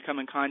person you come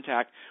in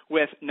contact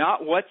with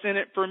not what's in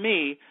it for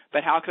me,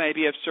 but how can I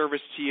be of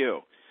service to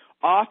you.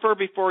 Offer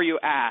before you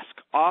ask.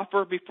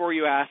 Offer before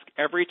you ask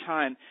every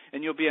time,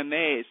 and you'll be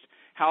amazed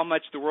how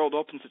much the world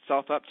opens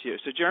itself up to you.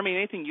 So, Jeremy,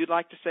 anything you'd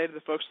like to say to the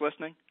folks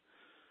listening?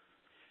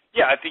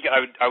 Yeah, I think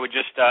I would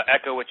just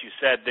echo what you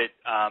said, that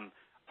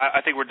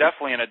I think we're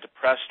definitely in a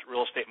depressed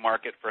real estate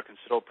market for a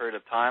considerable period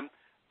of time,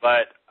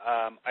 but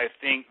I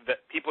think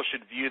that people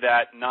should view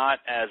that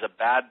not as a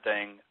bad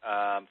thing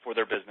for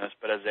their business,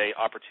 but as an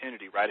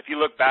opportunity, right? If you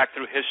look back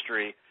through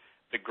history,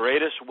 the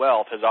greatest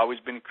wealth has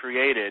always been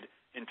created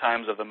in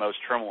times of the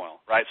most turmoil,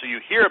 right? So you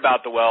hear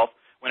about the wealth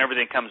when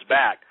everything comes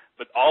back,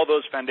 but all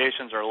those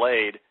foundations are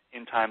laid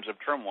in times of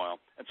turmoil.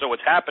 And so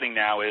what's happening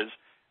now is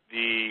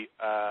the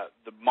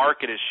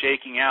market is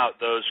shaking out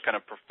those kind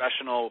of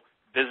professional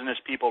business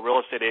people,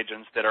 real estate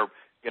agents that are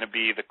going to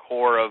be the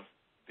core of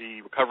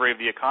the recovery of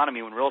the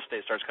economy when real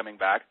estate starts coming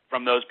back,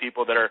 from those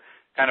people that are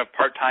kind of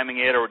part-timing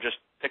it or just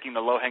picking the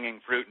low-hanging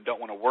fruit and don't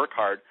want to work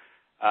hard.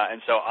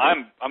 And so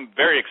I'm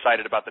very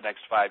excited about the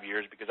next 5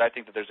 years, because I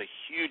think that there's a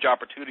huge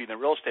opportunity in the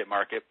real estate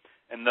market,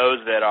 and those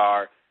that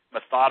are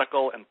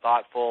methodical and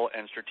thoughtful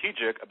and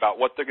strategic about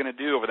what they're going to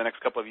do over the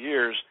next couple of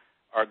years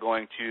are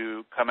going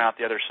to come out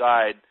the other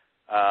side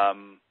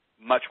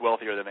much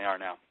wealthier than they are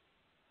now.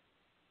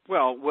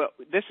 Well,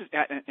 this is,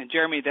 and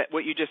Jeremy, that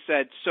what you just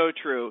said, so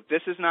true.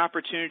 This is an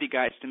opportunity,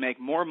 guys, to make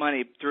more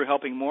money through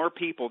helping more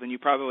people than you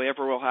probably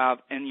ever will have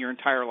in your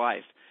entire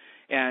life.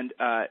 And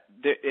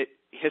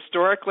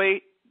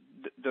historically,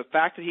 the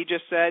fact that he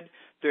just said,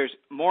 there's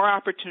more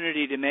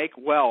opportunity to make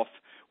wealth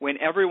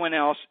when everyone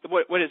else,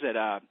 what is it,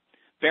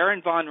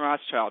 Baron von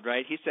Rothschild,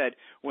 right? He said,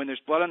 when there's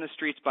blood on the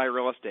streets, buy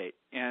real estate.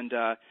 And,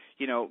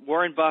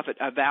 Warren Buffett,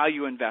 a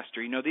value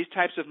investor. These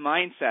types of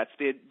mindsets,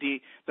 the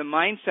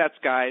mindsets,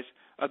 guys,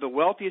 of the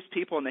wealthiest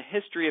people in the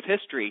history of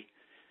history,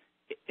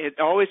 it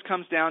always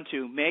comes down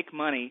to make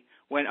money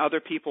when other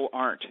people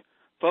aren't.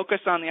 Focus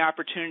on the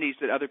opportunities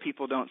that other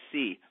people don't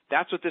see.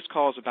 That's what this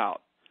call is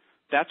about.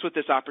 That's what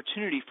this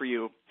opportunity for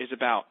you is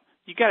about.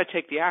 You got to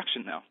take the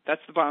action, though.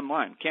 That's the bottom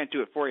line. Can't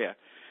do it for you.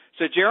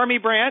 So, Jeremy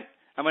Brandt,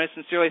 I want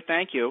to sincerely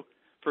thank you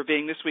for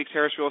being this week's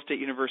Harris Real Estate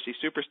University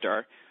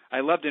Superstar. I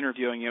loved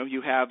interviewing you.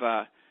 You have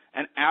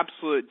an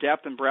absolute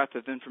depth and breadth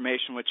of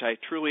information, which I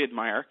truly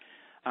admire.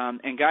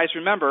 And, guys,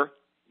 remember,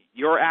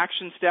 your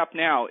action step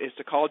now is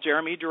to call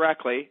Jeremy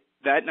directly.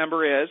 That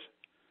number is?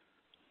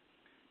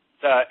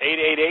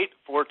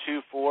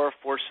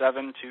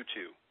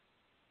 888-424-4722.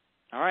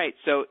 All right.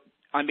 So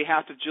on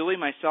behalf of Julie,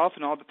 myself,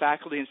 and all the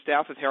faculty and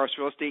staff of Harris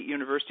Real Estate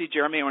University,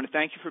 Jeremy, I want to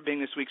thank you for being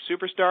this week's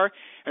superstar.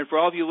 And for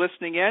all of you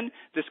listening in,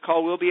 this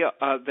call will be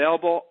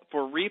available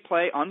for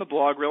replay on the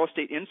blog,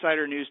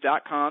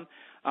 realestateinsidernews.com.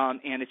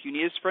 And if you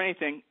need us for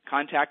anything,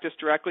 contact us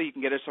directly. You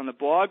can get us on the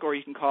blog, or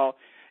you can call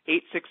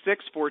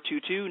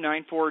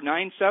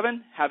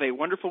 866-422-9497. Have a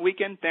wonderful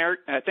weekend there.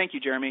 Thank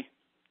you, Jeremy.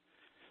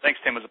 Thanks,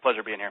 Tim. It was a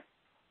pleasure being here.